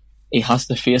he has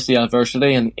to face the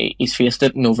adversity, and he's faced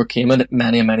it and overcame it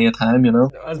many a time, you know.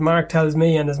 As Mark tells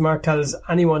me, and as Mark tells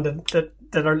anyone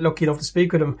that are lucky enough to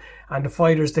speak with him, and the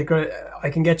fighters, I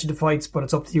can get you the fights, but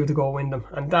it's up to you to go win them.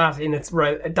 And that in its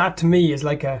right, that to me is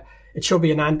it should be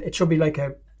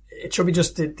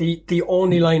just the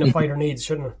only line a fighter needs,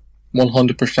 shouldn't it?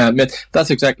 100%, mate. That's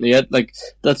exactly it. Like,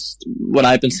 that's what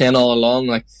I've been saying all along.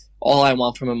 Like, all I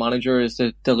want from a manager is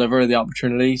to deliver the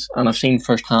opportunities, and I've seen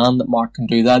firsthand that Mark can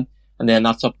do that. And then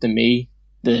that's up to me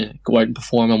to go out and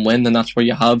perform and win. And that's where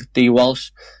you have Dee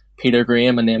Walsh, Peter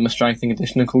Graham, and then my strength and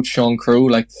conditioning coach Sean Crowe.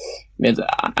 Like, mate,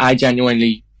 I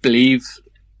genuinely believe,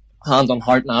 hand on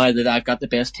heart now, that I've got the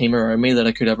best team around me that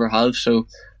I could ever have. So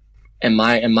in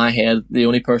my head, the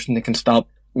only person that can stop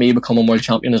me becoming world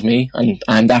champion is me, and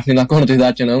I'm definitely not going to do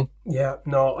that, you know. Yeah,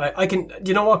 no, I can. Do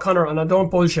you know what, Conor? And I don't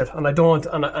bullshit, and I don't.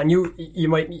 And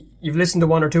you've listened to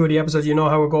one or two of the episodes. You know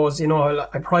how it goes. You know,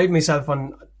 I pride myself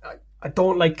on. I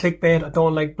don't like clickbait. I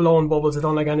don't like blowing bubbles. I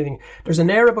don't like anything. There's an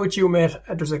air about you, mate.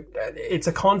 It's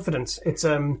a confidence.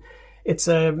 You're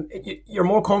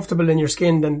more comfortable in your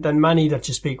skin than many that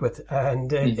you speak with,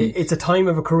 and it's a time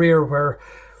of a career where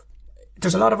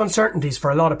there's a lot of uncertainties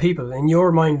for a lot of people. In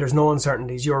your mind, there's no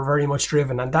uncertainties. You're very much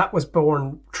driven, and that was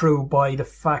born true by the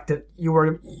fact that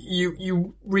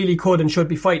you really could and should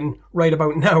be fighting right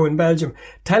about now in Belgium.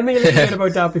 Tell me a little bit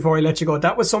about that before I let you go.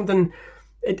 That was something.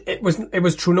 It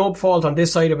was through no fault on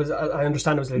this side. I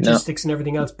understand it was logistics and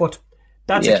everything else, but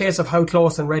that's a case of how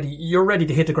close and ready you're ready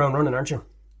to hit the ground running, aren't you?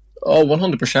 Oh,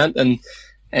 100%.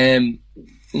 And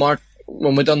Mark,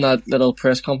 when we done that little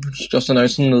press conference just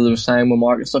announcing that there was time with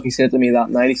Mark and stuff, he said to me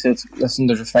that night, he said, listen,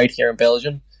 there's a fight here in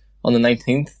Belgium on the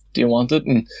 19th. Do you want it?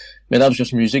 And that was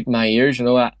just music in my ears. You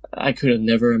know, I could have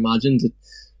never imagined it.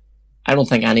 I don't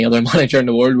think any other manager in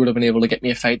the world would have been able to get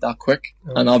me a fight that quick.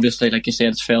 Mm. And obviously, like you said,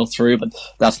 it's fell through, but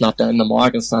that's not down to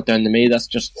Mark. It's not down to me. That's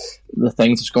just the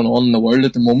things that's going on in the world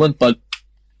at the moment. But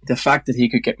the fact that he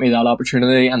could get me that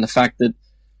opportunity, and the fact that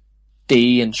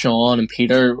Dee and Sean and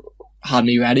Peter had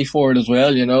me ready for it as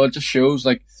well, you know, it just shows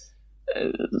like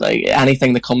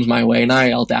anything that comes my way now,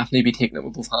 I'll definitely be taking it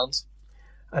with both hands.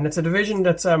 And it's a division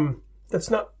it's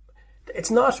not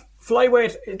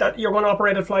flyweight that you're going to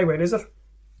operate at flyweight, is it?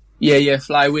 Yeah,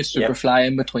 flyweight, super fly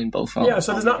in between both. Yeah,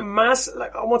 so there's not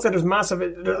like I won't say there's massive.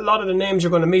 A lot of the names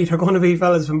you're going to meet are going to be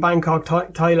fellas from Bangkok,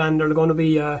 Thailand. They're going to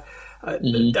be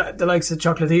the likes of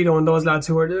Chocolatito and those lads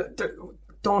who are.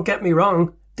 Don't get me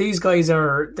wrong, these guys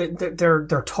are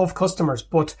they're tough customers.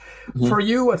 But for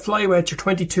you at flyweight, you're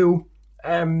 22.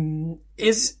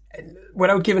 Is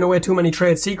without giving away too many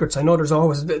trade secrets. I know there's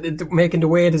always making the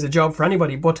weight is a job for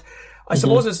anybody, but I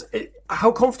suppose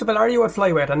how comfortable are you at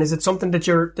flyweight, and is it something that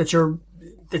you're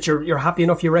happy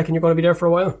enough? You reckon you're going to be there for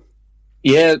a while?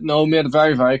 Yeah, no, mate,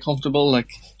 very, very comfortable. Like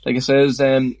I says,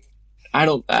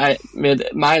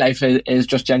 my life is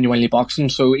just genuinely boxing.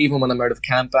 So even when I'm out of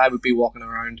camp, I would be walking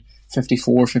around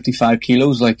 54, 55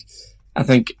 kilos. Like, I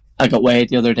think I got weighed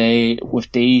the other day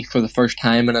with Dee for the first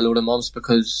time in a load of months,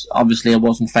 because obviously I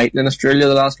wasn't fighting in Australia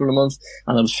the last load of months,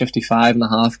 and I was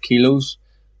 55.5 kilos.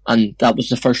 And that was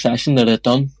the first session that I'd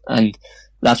done. And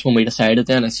that's when we decided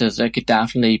then, I says, I could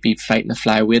definitely be fighting a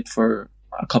flyweight for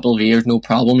a couple of years, no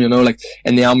problem, you know. Like,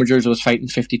 in the amateurs I was fighting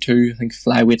 52, I think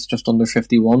flyweight's just under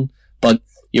 51, but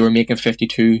you were making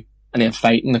 52 and then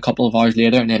fighting a couple of hours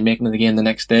later and then making it again the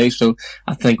next day. So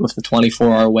I think with the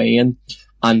 24-hour weigh-in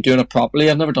and doing it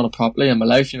properly, I've never done it properly in my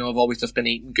life, you know. I've always just been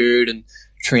eating good and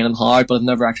training hard, but I've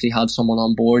never actually had someone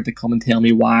on board to come and tell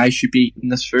me why I should be eating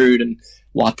this food and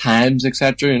what times,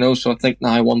 etc., you know. So I think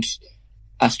now once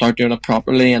I start doing it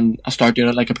properly and I start doing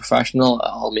it like a professional,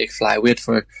 I'll make flyweight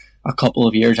for a couple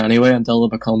of years anyway, until I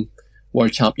become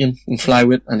world champion in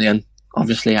flyweight, and then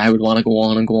obviously I would want to go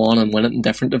on and win it in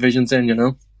different divisions then, you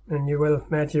know. And you will,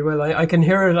 mate, you will. I can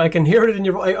hear it. I can hear it in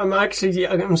your.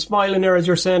 I'm smiling there as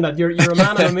you're saying that. You're a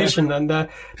man on a mission, and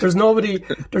there's nobody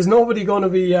going to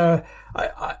be.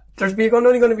 There's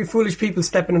only going to be foolish people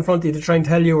stepping in front of you to try and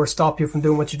tell you or stop you from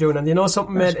doing what you're doing. And you know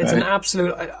something, mate? It's an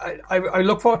absolute. I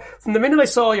look for, from the minute I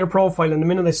saw your profile and the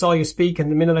minute I saw you speak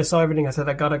and the minute I saw everything, I said,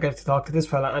 I gotta get to talk to this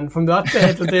fella. And from that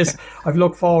day to this, I've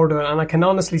looked forward to it. And I can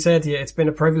honestly say to you, it's been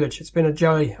a privilege. It's been a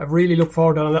joy. I've really looked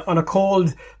forward to it on a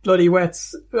cold, bloody wet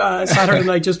Saturday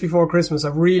night just before Christmas.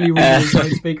 I've really, really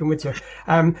enjoyed speaking with you.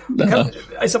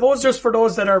 I suppose just for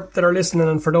those that are listening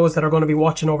and for those that are going to be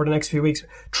watching over the next few weeks,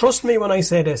 trust me when I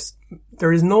say this.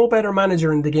 There is no better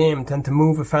manager in the game than to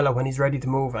move a fella when he's ready to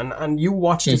move. And you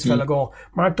watch this fella go.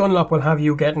 Mark Dunlop will have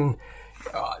you getting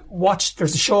watched.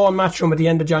 There's a show on Matchroom at the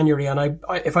end of January, and I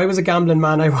if I was a gambling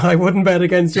man, I wouldn't bet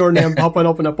against your name popping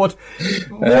up in it. But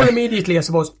more immediately, I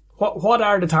suppose, what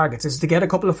are the targets? Is it to get a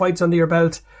couple of fights under your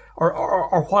belt,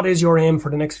 or what is your aim for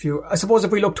the next few? I suppose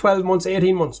if we look 12 months,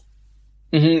 18 months.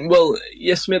 Well,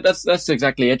 yes, mate, that's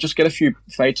exactly it. Just get a few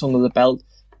fights under the belt.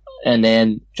 And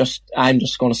then I'm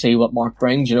just going to see what Mark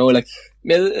brings, you know. Like,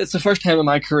 it's the first time in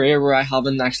my career where I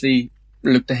haven't actually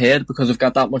looked ahead because I've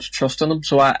got that much trust in him.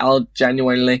 So I'll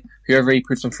genuinely, whoever he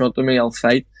puts in front of me, I'll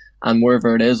fight, and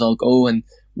wherever it is, I'll go, and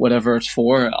whatever it's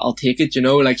for, I'll take it, you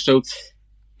know, like, so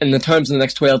in the terms of the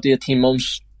next 12 to 18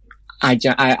 months,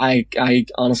 I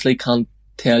honestly can't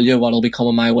tell you what'll be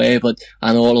coming my way, but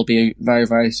I know it'll be very,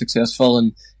 very successful,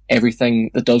 and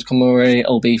everything that does come my way,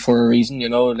 it'll be for a reason, you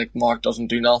know, like Mark doesn't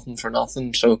do nothing for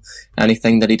nothing, so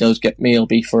anything that he does get me, it'll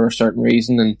be for a certain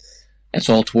reason, and it's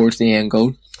all towards the end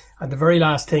goal. And the very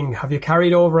last thing, have you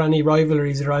carried over any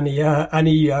rivalries or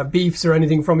any beefs or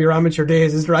anything from your amateur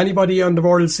days? Is there anybody on the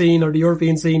world scene or the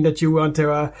European scene that you want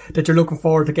to that you're looking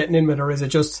forward to getting in with, or is it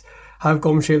just have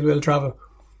gum shield will travel?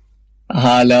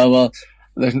 No, well,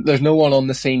 there's no one on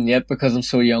the scene yet because I'm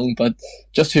so young, but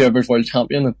just whoever's world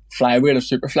champion at flyweight or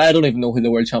superfly, I don't even know who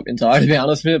the world champions are, to be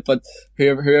honest with you, but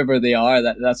whoever they are,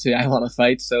 that's who I want to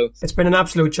fight. So it's been an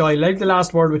absolute joy. Like the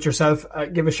last word with yourself,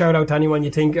 give a shout out to anyone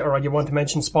you think, or you want to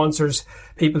mention sponsors,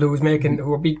 people who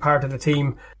are a big part of the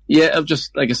team. Yeah, I've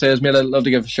just, like I said, I'd love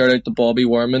to give a shout out to Bobby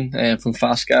Werman from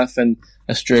Fastgaff in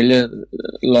Australia,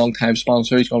 long time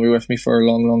sponsor. He's going to be with me for a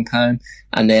long, long time.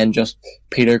 And then just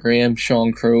Peter Graham,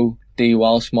 Sean Crowe, D.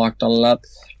 Walsh, Mark Dunlap,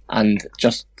 and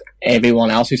just everyone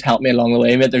else who's helped me along the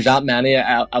way. Mate, there's that many.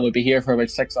 I would be here for about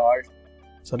 6 hours.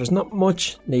 So there's not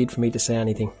much need for me to say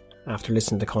anything after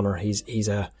listening to Conor. He's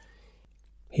a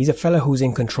fella who's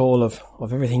in control of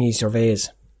everything he surveys.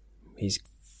 He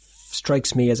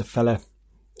strikes me as a fella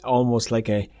almost like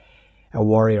a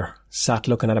warrior, sat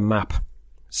looking at a map,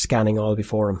 scanning all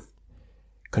before him,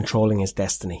 controlling his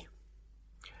destiny.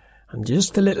 And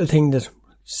just a little thing that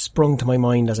sprung to my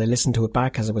mind as I listened to it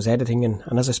back, as I was editing and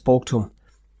as I spoke to him.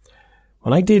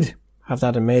 When I did have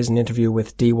that amazing interview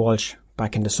with D. Walsh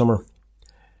back in the summer,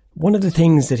 one of the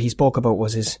things that he spoke about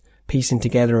was his piecing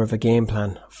together of a game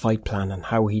plan, a fight plan, and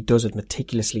how he does it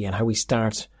meticulously, and how he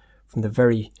starts from the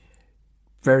very,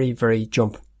 very, very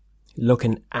jump,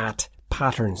 looking at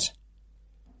patterns.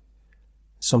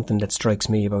 Something that strikes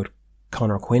me about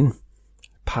Conor Quinn,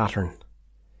 pattern.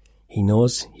 He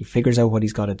knows, he figures out what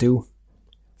he's got to do,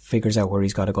 figures out where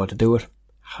he's got to go to do it,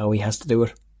 how he has to do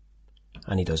it,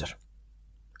 and he does it.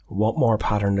 What more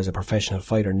pattern does a professional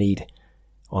fighter need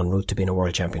en route to being a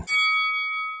world champion?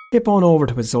 Skip on over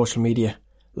to his social media,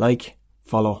 like,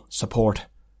 follow, support,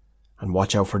 and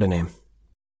watch out for the name.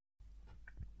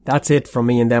 That's it from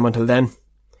me and them until then.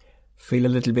 Feel a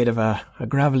little bit of a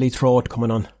gravelly throat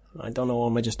coming on. I don't know,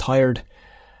 am I just tired?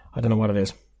 I don't know what it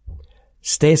is.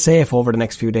 Stay safe over the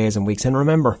next few days and weeks, and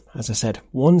remember, as I said,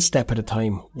 one step at a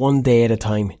time, one day at a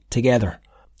time, together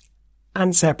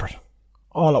and separate,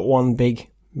 all at one big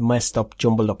messed up,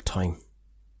 jumbled up time.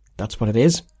 That's what it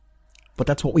is, but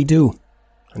that's what we do,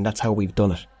 and that's how we've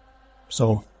done it.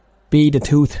 So be the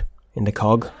tooth in the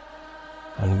cog,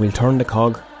 and we'll turn the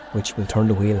cog, which will turn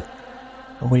the wheel,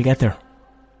 and we'll get there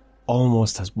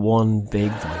almost as one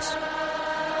big voice.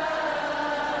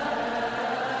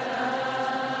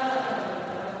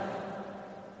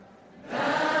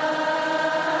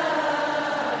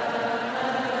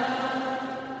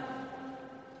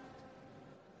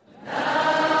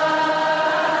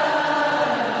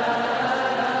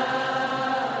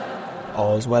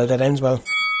 All's well that ends well.